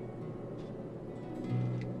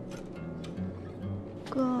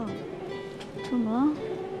 哥，怎么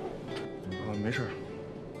了？没事，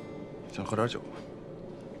想喝点酒。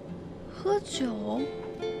喝酒？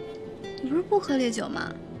你不是不喝烈酒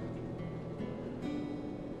吗？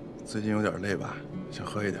最近有点累吧，想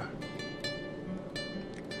喝一点。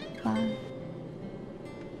晚安。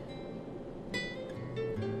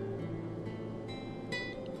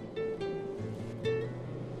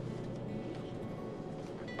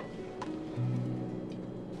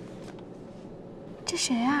这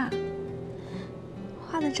谁啊？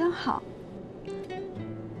画的真好。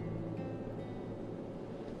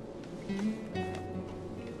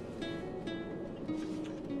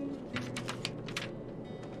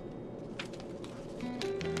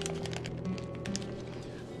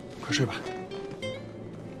快睡吧。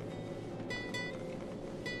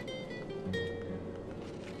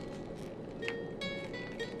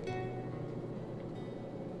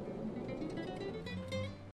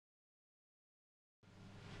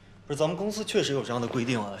不是，咱们公司确实有这样的规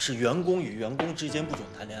定啊，是员工与员工之间不准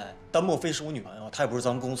谈恋爱。但莫非是我女朋友，她也不是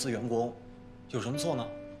咱们公司员工，有什么错呢？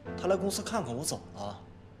她来公司看看我怎么了？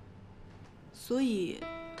所以，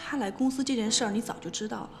她来公司这件事儿你早就知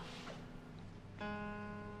道了。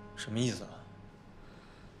什么意思啊？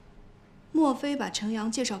莫非把程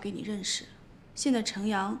阳介绍给你认识，现在程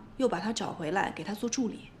阳又把他找回来给他做助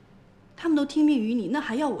理，他们都听命于你，那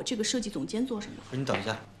还要我这个设计总监做什么？不是，你等一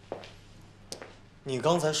下。你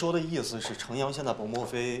刚才说的意思是程阳现在把莫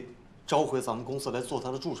非招回咱们公司来做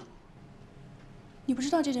他的助手？你不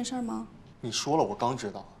知道这件事儿吗？你说了，我刚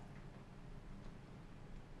知道。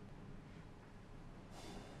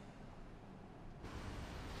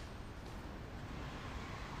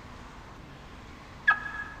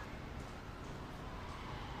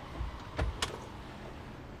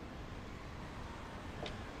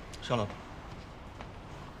上来吧。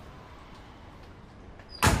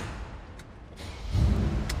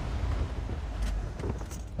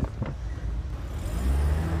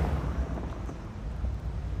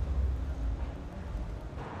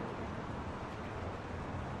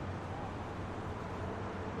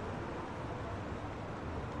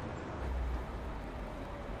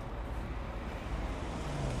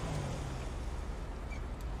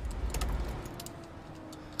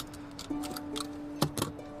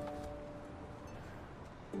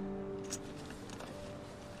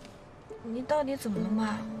你到底怎么了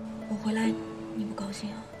嘛？我回来你不高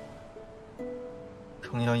兴啊？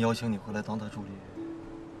程阳邀请你回来当他助理，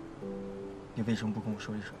你为什么不跟我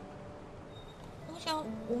说一声？我想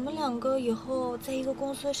我们两个以后在一个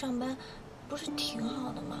公司上班，不是挺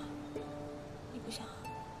好的吗？你不想啊？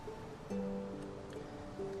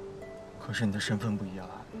可是你的身份不一样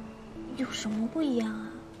啊。有什么不一样啊？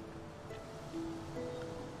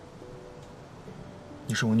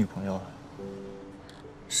你是我女朋友啊。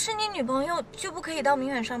是你女朋友就不可以到明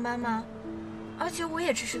远上班吗？而且我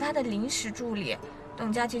也只是她的临时助理，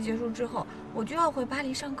等假期结束之后，我就要回巴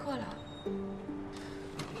黎上课了。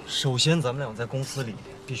首先，咱们俩在公司里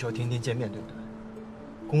必须要天天见面，对不对？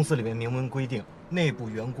公司里面明文规定，内部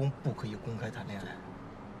员工不可以公开谈恋爱。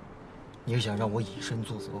你是想让我以身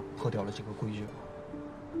作则，破掉了这个规矩吗？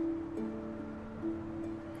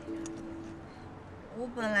我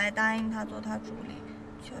本来答应他做他助理，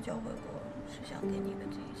悄悄回国。是想给你个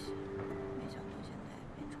惊喜，没想到现在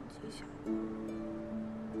变成讥笑。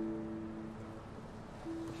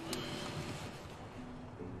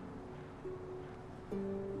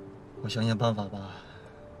我想想办法吧。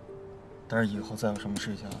但是以后再有什么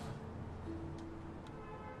事情，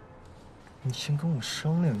你先跟我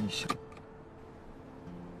商量一下。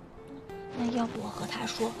那要不我和他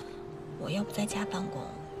说，我要不在家办公，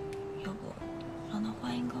要不让他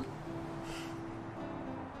换一个？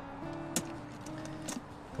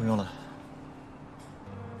不用了，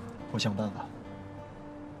我想办法。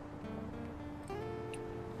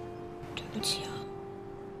对不起啊。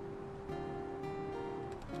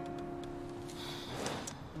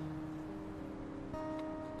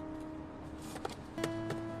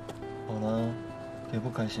好了，别不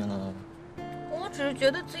开心了。我只是觉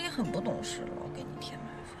得自己很不懂事了，给你添麻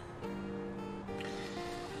烦。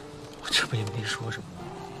我这不也没说什么，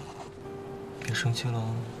别生气了。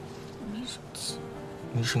我没生气。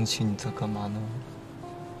没生气，你在干嘛呢？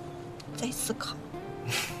在思考。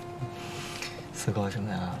思考什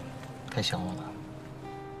么呀？太想我了。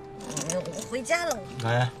我回家了。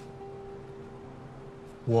哎，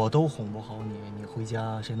我都哄不好你，你回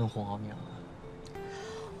家谁能哄好你啊？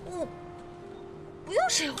我不用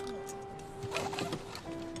谁哄。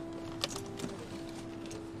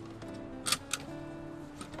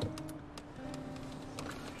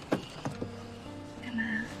干嘛？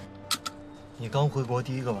你刚回国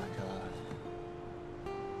第一个晚上，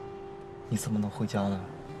你怎么能回家呢？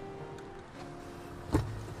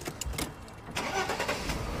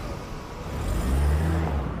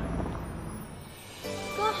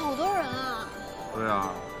哥，好多人啊！对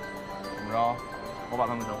啊，怎么着？我把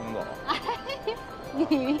他们全轰走。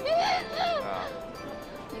你，对啊，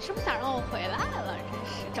你是不是想让我回来了？真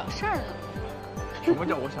是找事儿呢。什么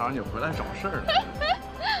叫我想让你回来找事儿呢？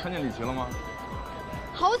看见李琦了吗？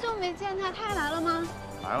好久没见他，他还来了吗？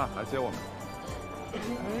来了，来接我们。哎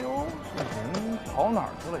呦，这人跑哪儿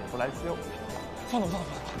去了也不来接我？放了。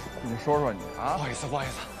你说说你啊！不好意思，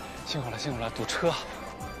辛苦了，堵车。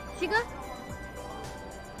齐哥，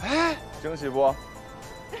哎，惊喜不？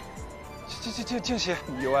惊喜，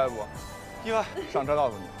意外不？意外。上车告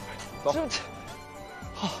诉你，走。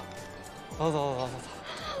好，走，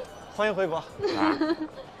欢迎回国。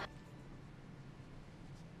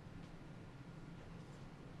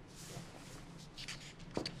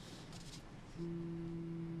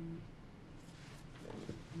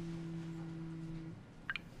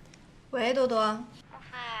喂，多多。莫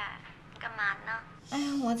非，你干嘛呢？哎呀，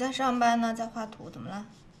我在上班呢，在画图，怎么了？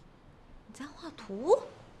你在画图？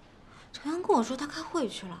朝阳跟我说他开会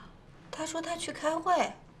去了。他说他去开会。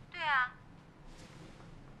对啊。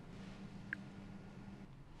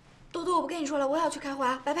多多，我不跟你说了，我也要去开会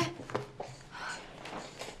啊，拜拜。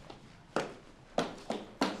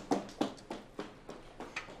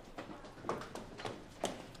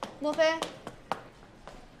莫非。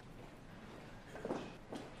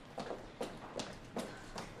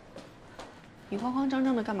你慌慌张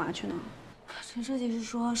张的干嘛去呢？陈设计师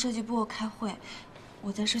说设计部开会，我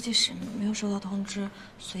在设计室没有收到通知，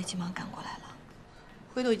所以急忙赶过来了。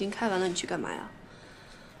会都已经开完了，你去干嘛呀？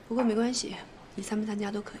不过没关系，你参不参加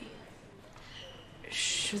都可以。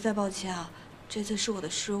实在抱歉啊，这次是我的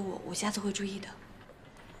失误，我下次会注意的。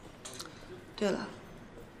对了，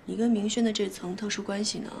你跟明轩的这层特殊关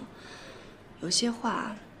系呢，有些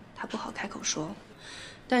话他不好开口说，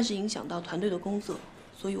但是影响到团队的工作，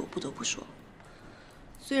所以我不得不说。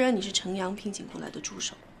虽然你是程阳聘请过来的助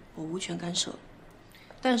手，我无权干涉，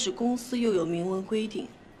但是公司又有明文规定，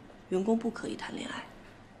员工不可以谈恋爱。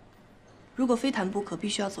如果非谈不可，必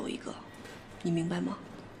须要走一个，你明白吗？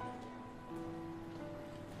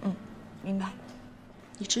嗯，明白。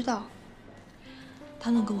你知道？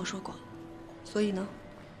他们跟我说过。所以呢？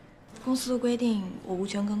公司的规定我无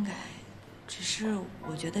权更改，只是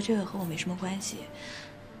我觉得这个和我没什么关系。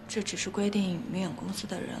这只是规定明远公司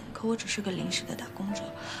的人，可我只是个临时的打工者，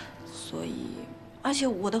所以，而且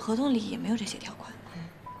我的合同里也没有这些条款。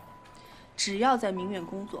只要在明远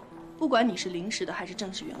工作，不管你是临时的还是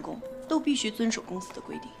正式员工，都必须遵守公司的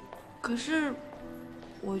规定。可是，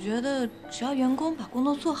我觉得只要员工把工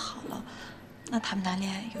作做好了，那谈不谈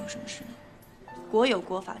恋爱又有什么事呢？国有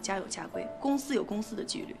国法，家有家规，公司有公司的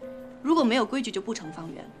纪律。如果没有规矩，就不成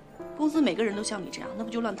方圆。公司每个人都像你这样，那不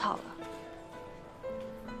就乱套了？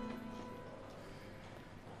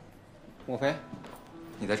莫非，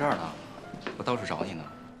你在这儿呢？我到处找你呢。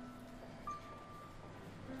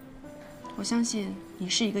我相信你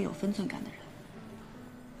是一个有分寸感的人。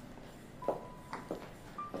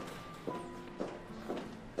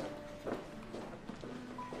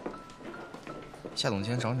夏总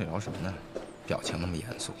监找你聊什么呢？表情那么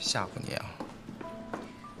严肃，吓唬你啊？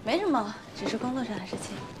没什么，只是工作上的事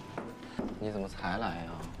情。你怎么才来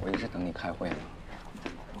呀？我一直等你开会呢。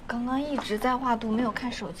我刚刚一直在画图，没有看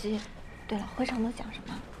手机。对了，会上都讲什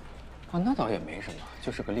么？啊，那倒也没什么，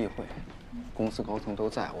就是个例会，公司高层都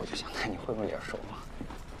在，我就想带你混混脸熟嘛。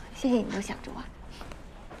谢谢你都想着我。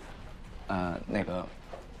那个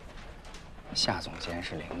夏总监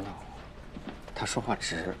是领导，他说话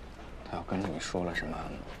直，他要跟着你说了什么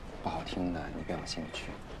不好听的，你别往心里去。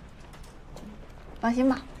放心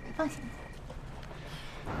吧，放心。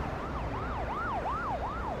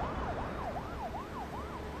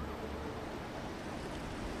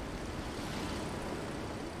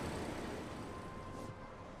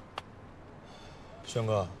轩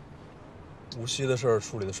哥，无锡的事儿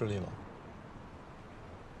处理的顺利吗？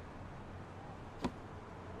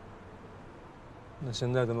那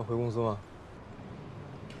现在咱们回公司吗？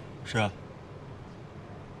是啊。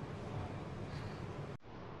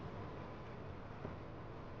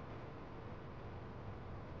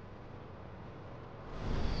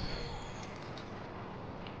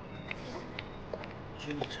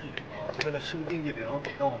你至于吗？为了生病一凉，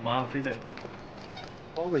让我妈非得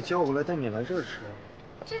把我给叫过来带你来这儿吃。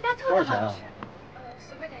这家特别好吃。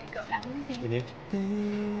随便点一个，2个就行。给您。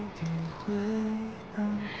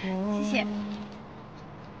谢谢。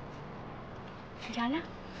你尝尝。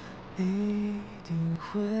一定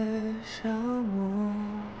会想我，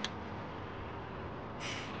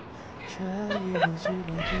却一如既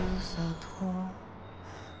往的洒脱，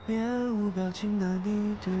面无表情的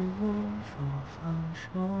你对我说放手。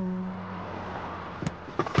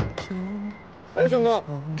哎，兄哥，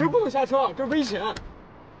这儿不能下车，这儿危险。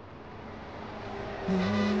你也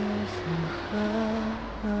许很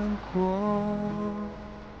难过，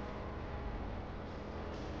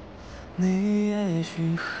你也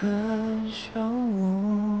许很想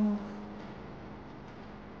我，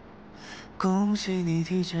恭喜你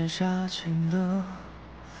提前杀青了，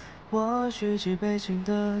我学习背景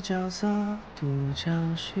的角色独角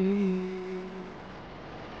戏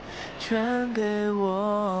全给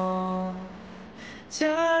我。假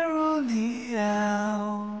如你要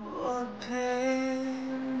我陪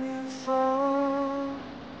你疯，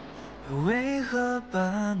为何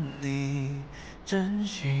把你真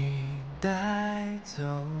心带走？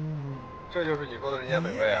这就是你说的人间美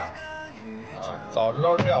味啊！啊，早知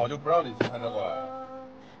道这样，我就不让你去参加过来了。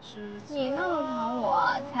你那么疼我，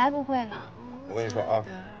才不会呢。我跟你说啊，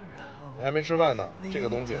你还没吃饭呢，这个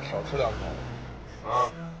东西少吃2口啊。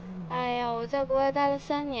哎呀，我在国外待了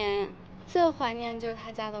3年，最怀念就是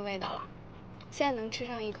他家的味道了。现在能吃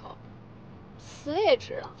上1口，死也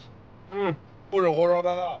值了。不许胡说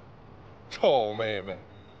八道，臭妹妹。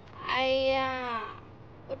哎呀，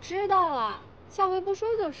我知道了，下回不说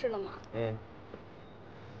就是了嘛。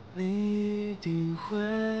你一定会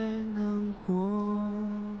难过。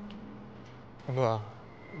大哥，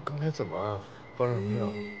刚才怎么发生什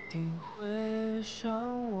么事？一定会想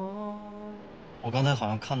我。我刚才好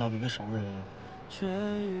像看到了一个熟人，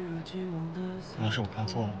应该是我看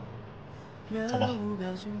错了。走吧，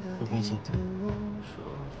回公司。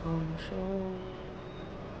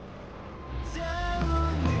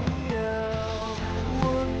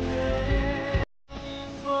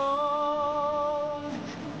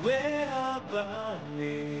为何把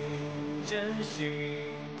你真心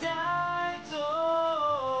带走？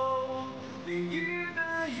另一个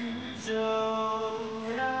宇宙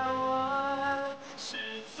让我失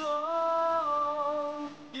踪，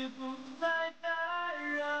也不再打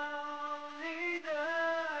扰你的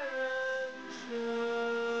人生。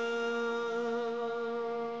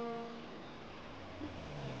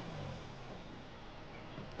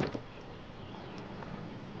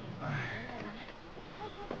哇！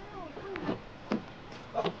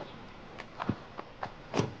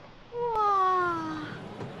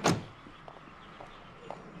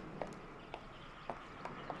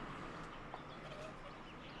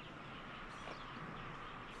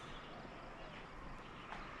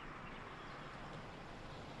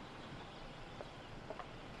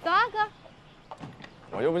走啊，哥！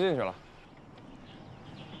我就不进去了。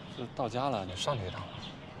这到家了，你上去一趟。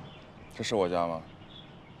这是我家吗？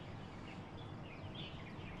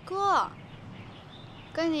哥，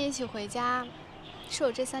跟你一起回家，是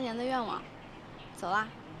我这3年的愿望。走啦。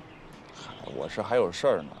我是还有事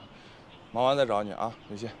儿呢，忙完再找你啊，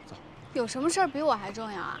刘鑫，走。有什么事儿比我还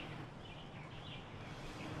重要啊？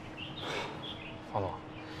方总，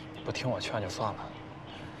你不听我劝就算了，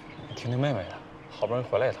你听听妹妹的，好不容易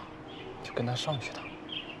回来一趟，就跟她上去一趟。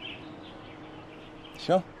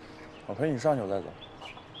行，我陪你上去，我再走。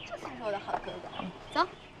这才是我的好哥哥。走。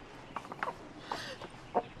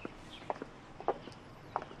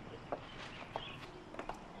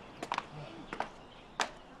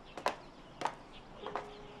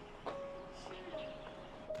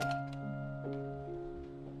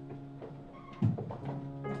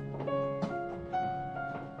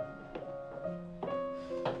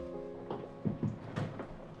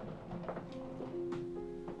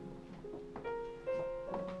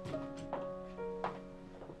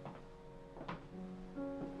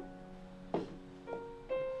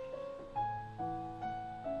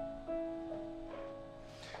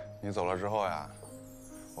你走了之后呀，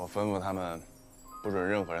我吩咐他们，不准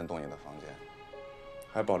任何人动你的房间，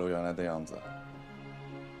还保留原来的样子。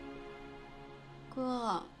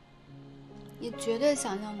哥，你绝对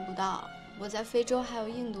想象不到，我在非洲还有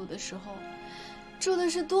印度的时候，住的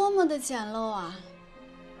是多么的简陋啊！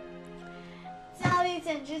家里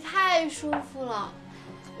简直太舒服了，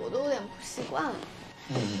我都有点不习惯了。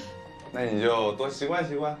那你就多习惯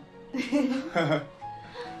习惯。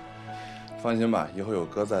放心吧，以后有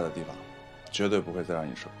哥在的地方，绝对不会再让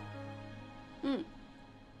你吃苦。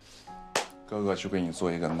哥哥去给你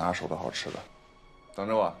做一个拿手的好吃的。等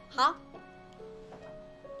着我。好。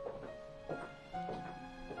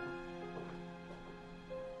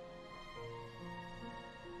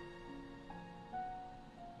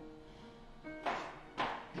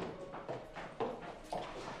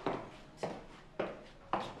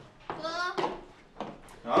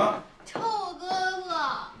啊？臭哥哥，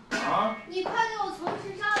啊？你快给我从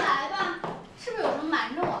实上来吧，是不是有什么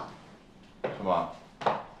瞒着我？是吧？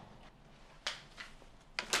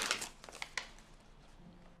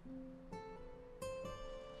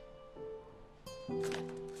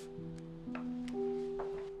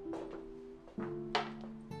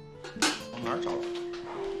从哪儿找的？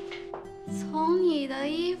从你的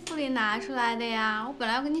衣服里拿出来的呀，我本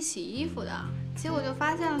来要给你洗衣服的，结果就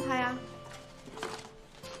发现了它呀。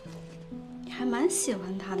你还蛮喜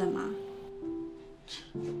欢它的嘛？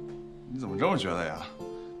你怎么这么觉得呀？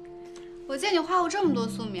我见你画过这么多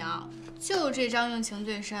素描，就这张用情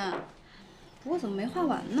最深。不过怎么没画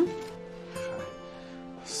完呢？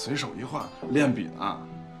随手一画，练笔呢，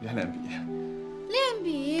练笔。练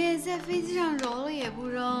笔在飞机上揉了也不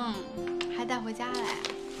扔，还带回家来。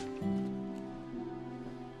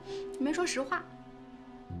你没说实话。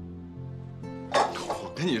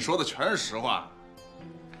我跟你说的全是实话。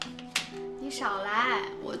你少来，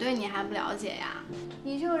我对你还不了解呀。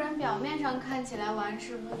你这个人表面上看起来玩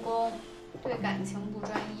世不恭，对感情不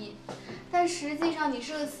专一，但实际上你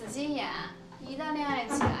是个死心眼，一旦恋爱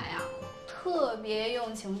起来呀，特别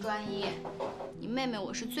用情专一。你妹妹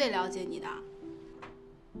我是最了解你的。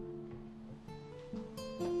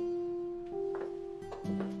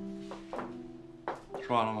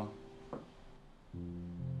说完了吗？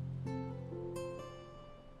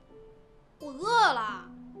我饿了，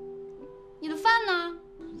你的饭呢？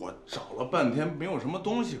我找了半天没有什么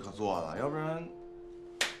东西可做的，要不然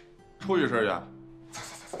出去吃去。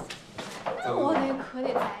那我可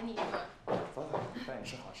得宰你一顿。走，带你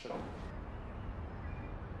吃好吃的。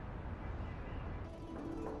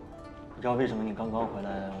你知道为什么你刚刚回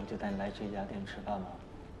来我就带你来这家店吃饭吗？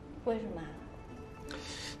为什么？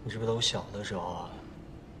你知不知道我小的时候啊，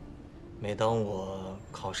每当我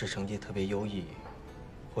考试成绩特别优异，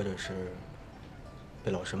或者是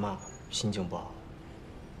被老师骂，心情不好，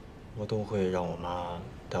我都会让我妈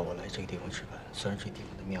带我来这个地方吃饭。虽然这个地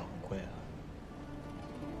方的面很贵啊，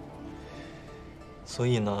所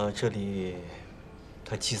以呢，这里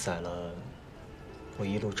它记载了我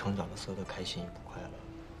一路成长的所有的开心与不快乐。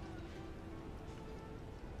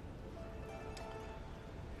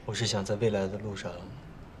我是想在未来的路上，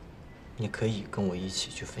你可以跟我一起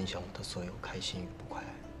去分享我的所有开心与不快。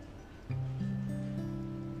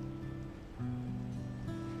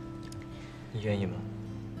你愿意吗？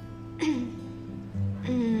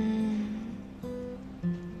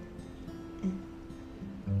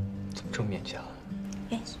怎么这么勉强？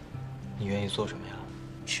愿意。你愿意做什么呀？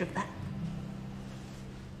吃饭。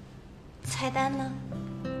菜单呢？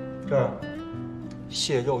这儿，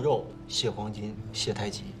蟹肉肉、蟹黄金、蟹太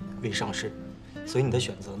极未上市，所以你的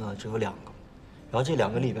选择呢只有2个。然后这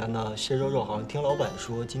2个里边呢，蟹肉肉好像听老板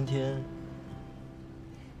说今天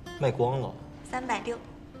卖光了360。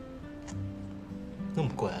那么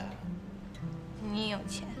贵？你有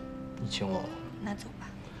钱，你请我？那走吧。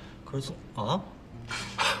可是啊？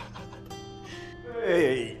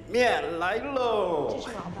哎，面来喽！这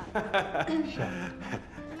是老板。是。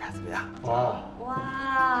看怎么样？哇！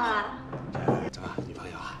哇！怎么，女朋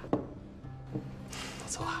友啊？不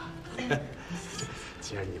错啊。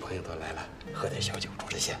既然女朋友都来了，喝点小酒助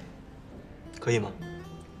助兴，可以吗？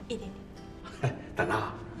一点点。等着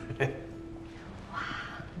啊。哇，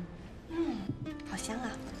好香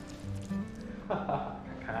啊！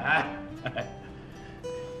看，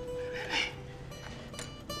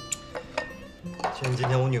既然今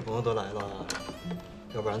天我女朋友都来了，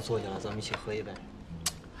要不然坐下来咱们一起喝一杯。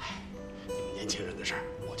你们年轻人的事儿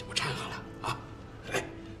我就不掺和了啊。来，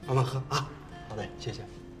慢慢喝啊。好嘞，谢谢。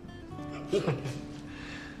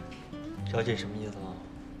知道这是什么意思吗？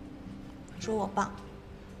说我棒，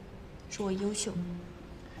说我优秀。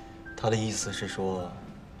他的意思是说，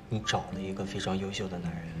你找了一个非常优秀的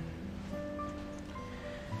男人。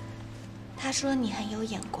他说你很有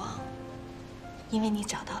眼光，因为你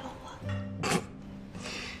找到了我。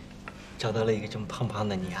找到了一个这么胖胖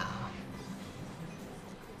的你啊！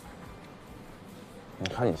你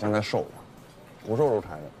看你现在瘦了，骨瘦如柴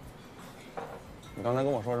的。你刚才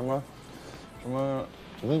跟我说什么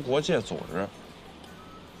无国界组织，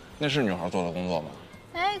那是女孩做的工作吗？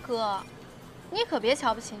哎哥，你可别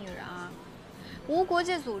瞧不起女人啊！无国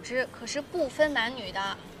界组织可是不分男女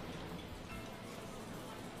的。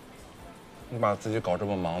你把自己搞这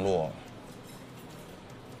么忙碌，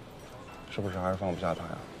是不是还是放不下他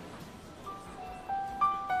呀？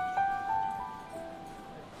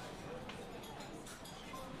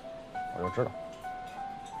我就知道。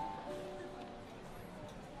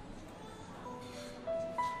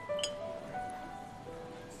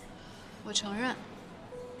我承认，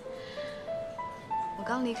我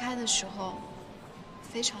刚离开的时候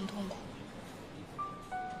非常痛苦，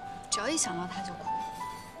只要一想到他就哭。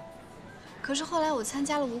可是后来我参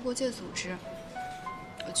加了无国界组织，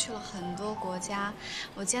我去了很多国家，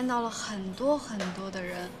我见到了很多很多的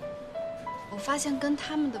人，我发现跟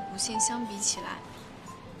他们的不幸相比起来，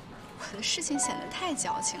我的事情显得太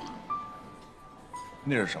矫情了。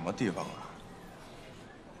那是什么地方啊？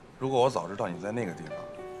如果我早知道你在那个地方，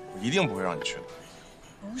我一定不会让你去的。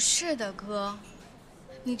不是的，哥，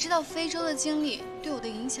你知道非洲的经历对我的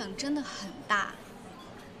影响真的很大。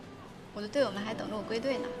我的队友们还等着我归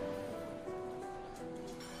队呢。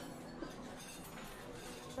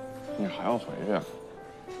你还要回去？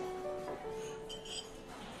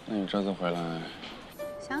那你这次回来，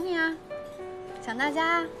想你啊，想大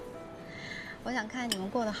家。我想看你们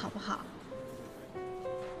过得好不好，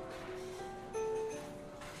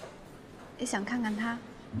也想看看他。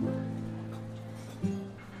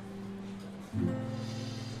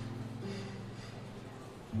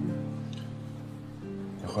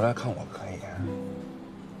你回来看我可以，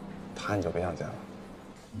他你就别想见了。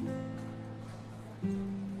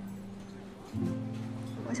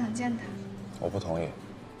我想见他。我不同意。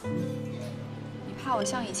你怕我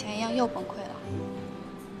像以前一样又崩溃了？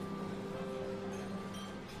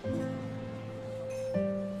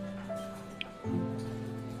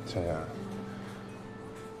倩倩，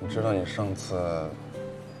你知道你上次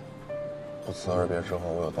不辞而别之后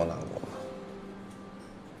我有多难过吗？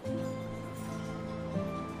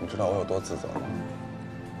你知道我有多自责吗？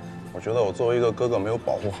我觉得我作为一个哥哥没有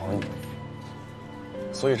保护好你，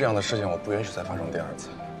所以这样的事情我不允许再发生第二次。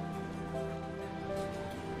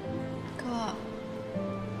哥，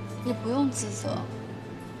你不用自责，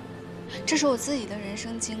这是我自己的人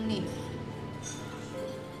生经历。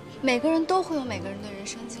每个人都会有每个人的人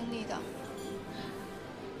生经历的。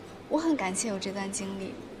我很感谢有这段经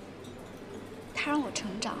历，它让我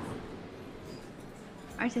成长了。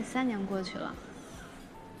而且3年过去了，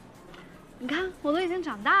你看我都已经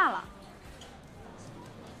长大了。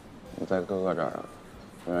你在哥哥这儿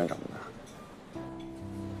永远长不大。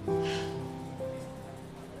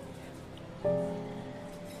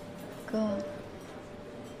哥，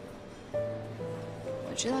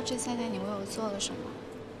我知道这3年你为我做了什么。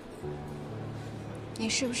你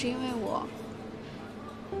是不是因为我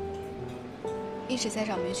一直在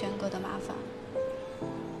找明轩哥的麻烦？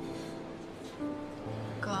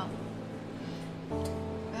哥，不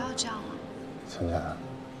要这样了。倩倩，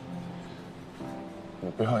你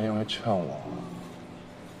不要因为劝我，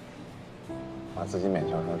把自己勉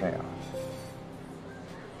强成这样。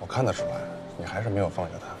我看得出来，你还是没有放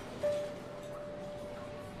下他。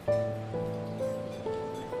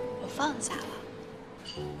我放下了。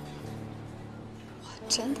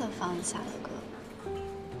真的放下了，哥。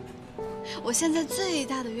我现在最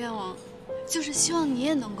大的愿望，就是希望你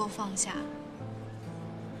也能够放下。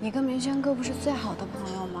你跟明轩哥不是最好的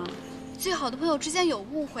朋友吗？最好的朋友之间有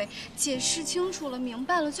误会，解释清楚了，明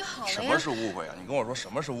白了就好了呀。什么是误会啊？你跟我说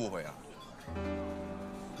什么是误会啊？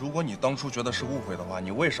如果你当初觉得是误会的话，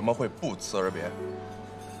你为什么会不辞而别？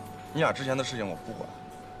你俩之前的事情我不管，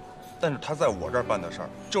但是他在我这儿办的事儿，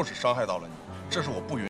就是伤害到了你，这是我不允许。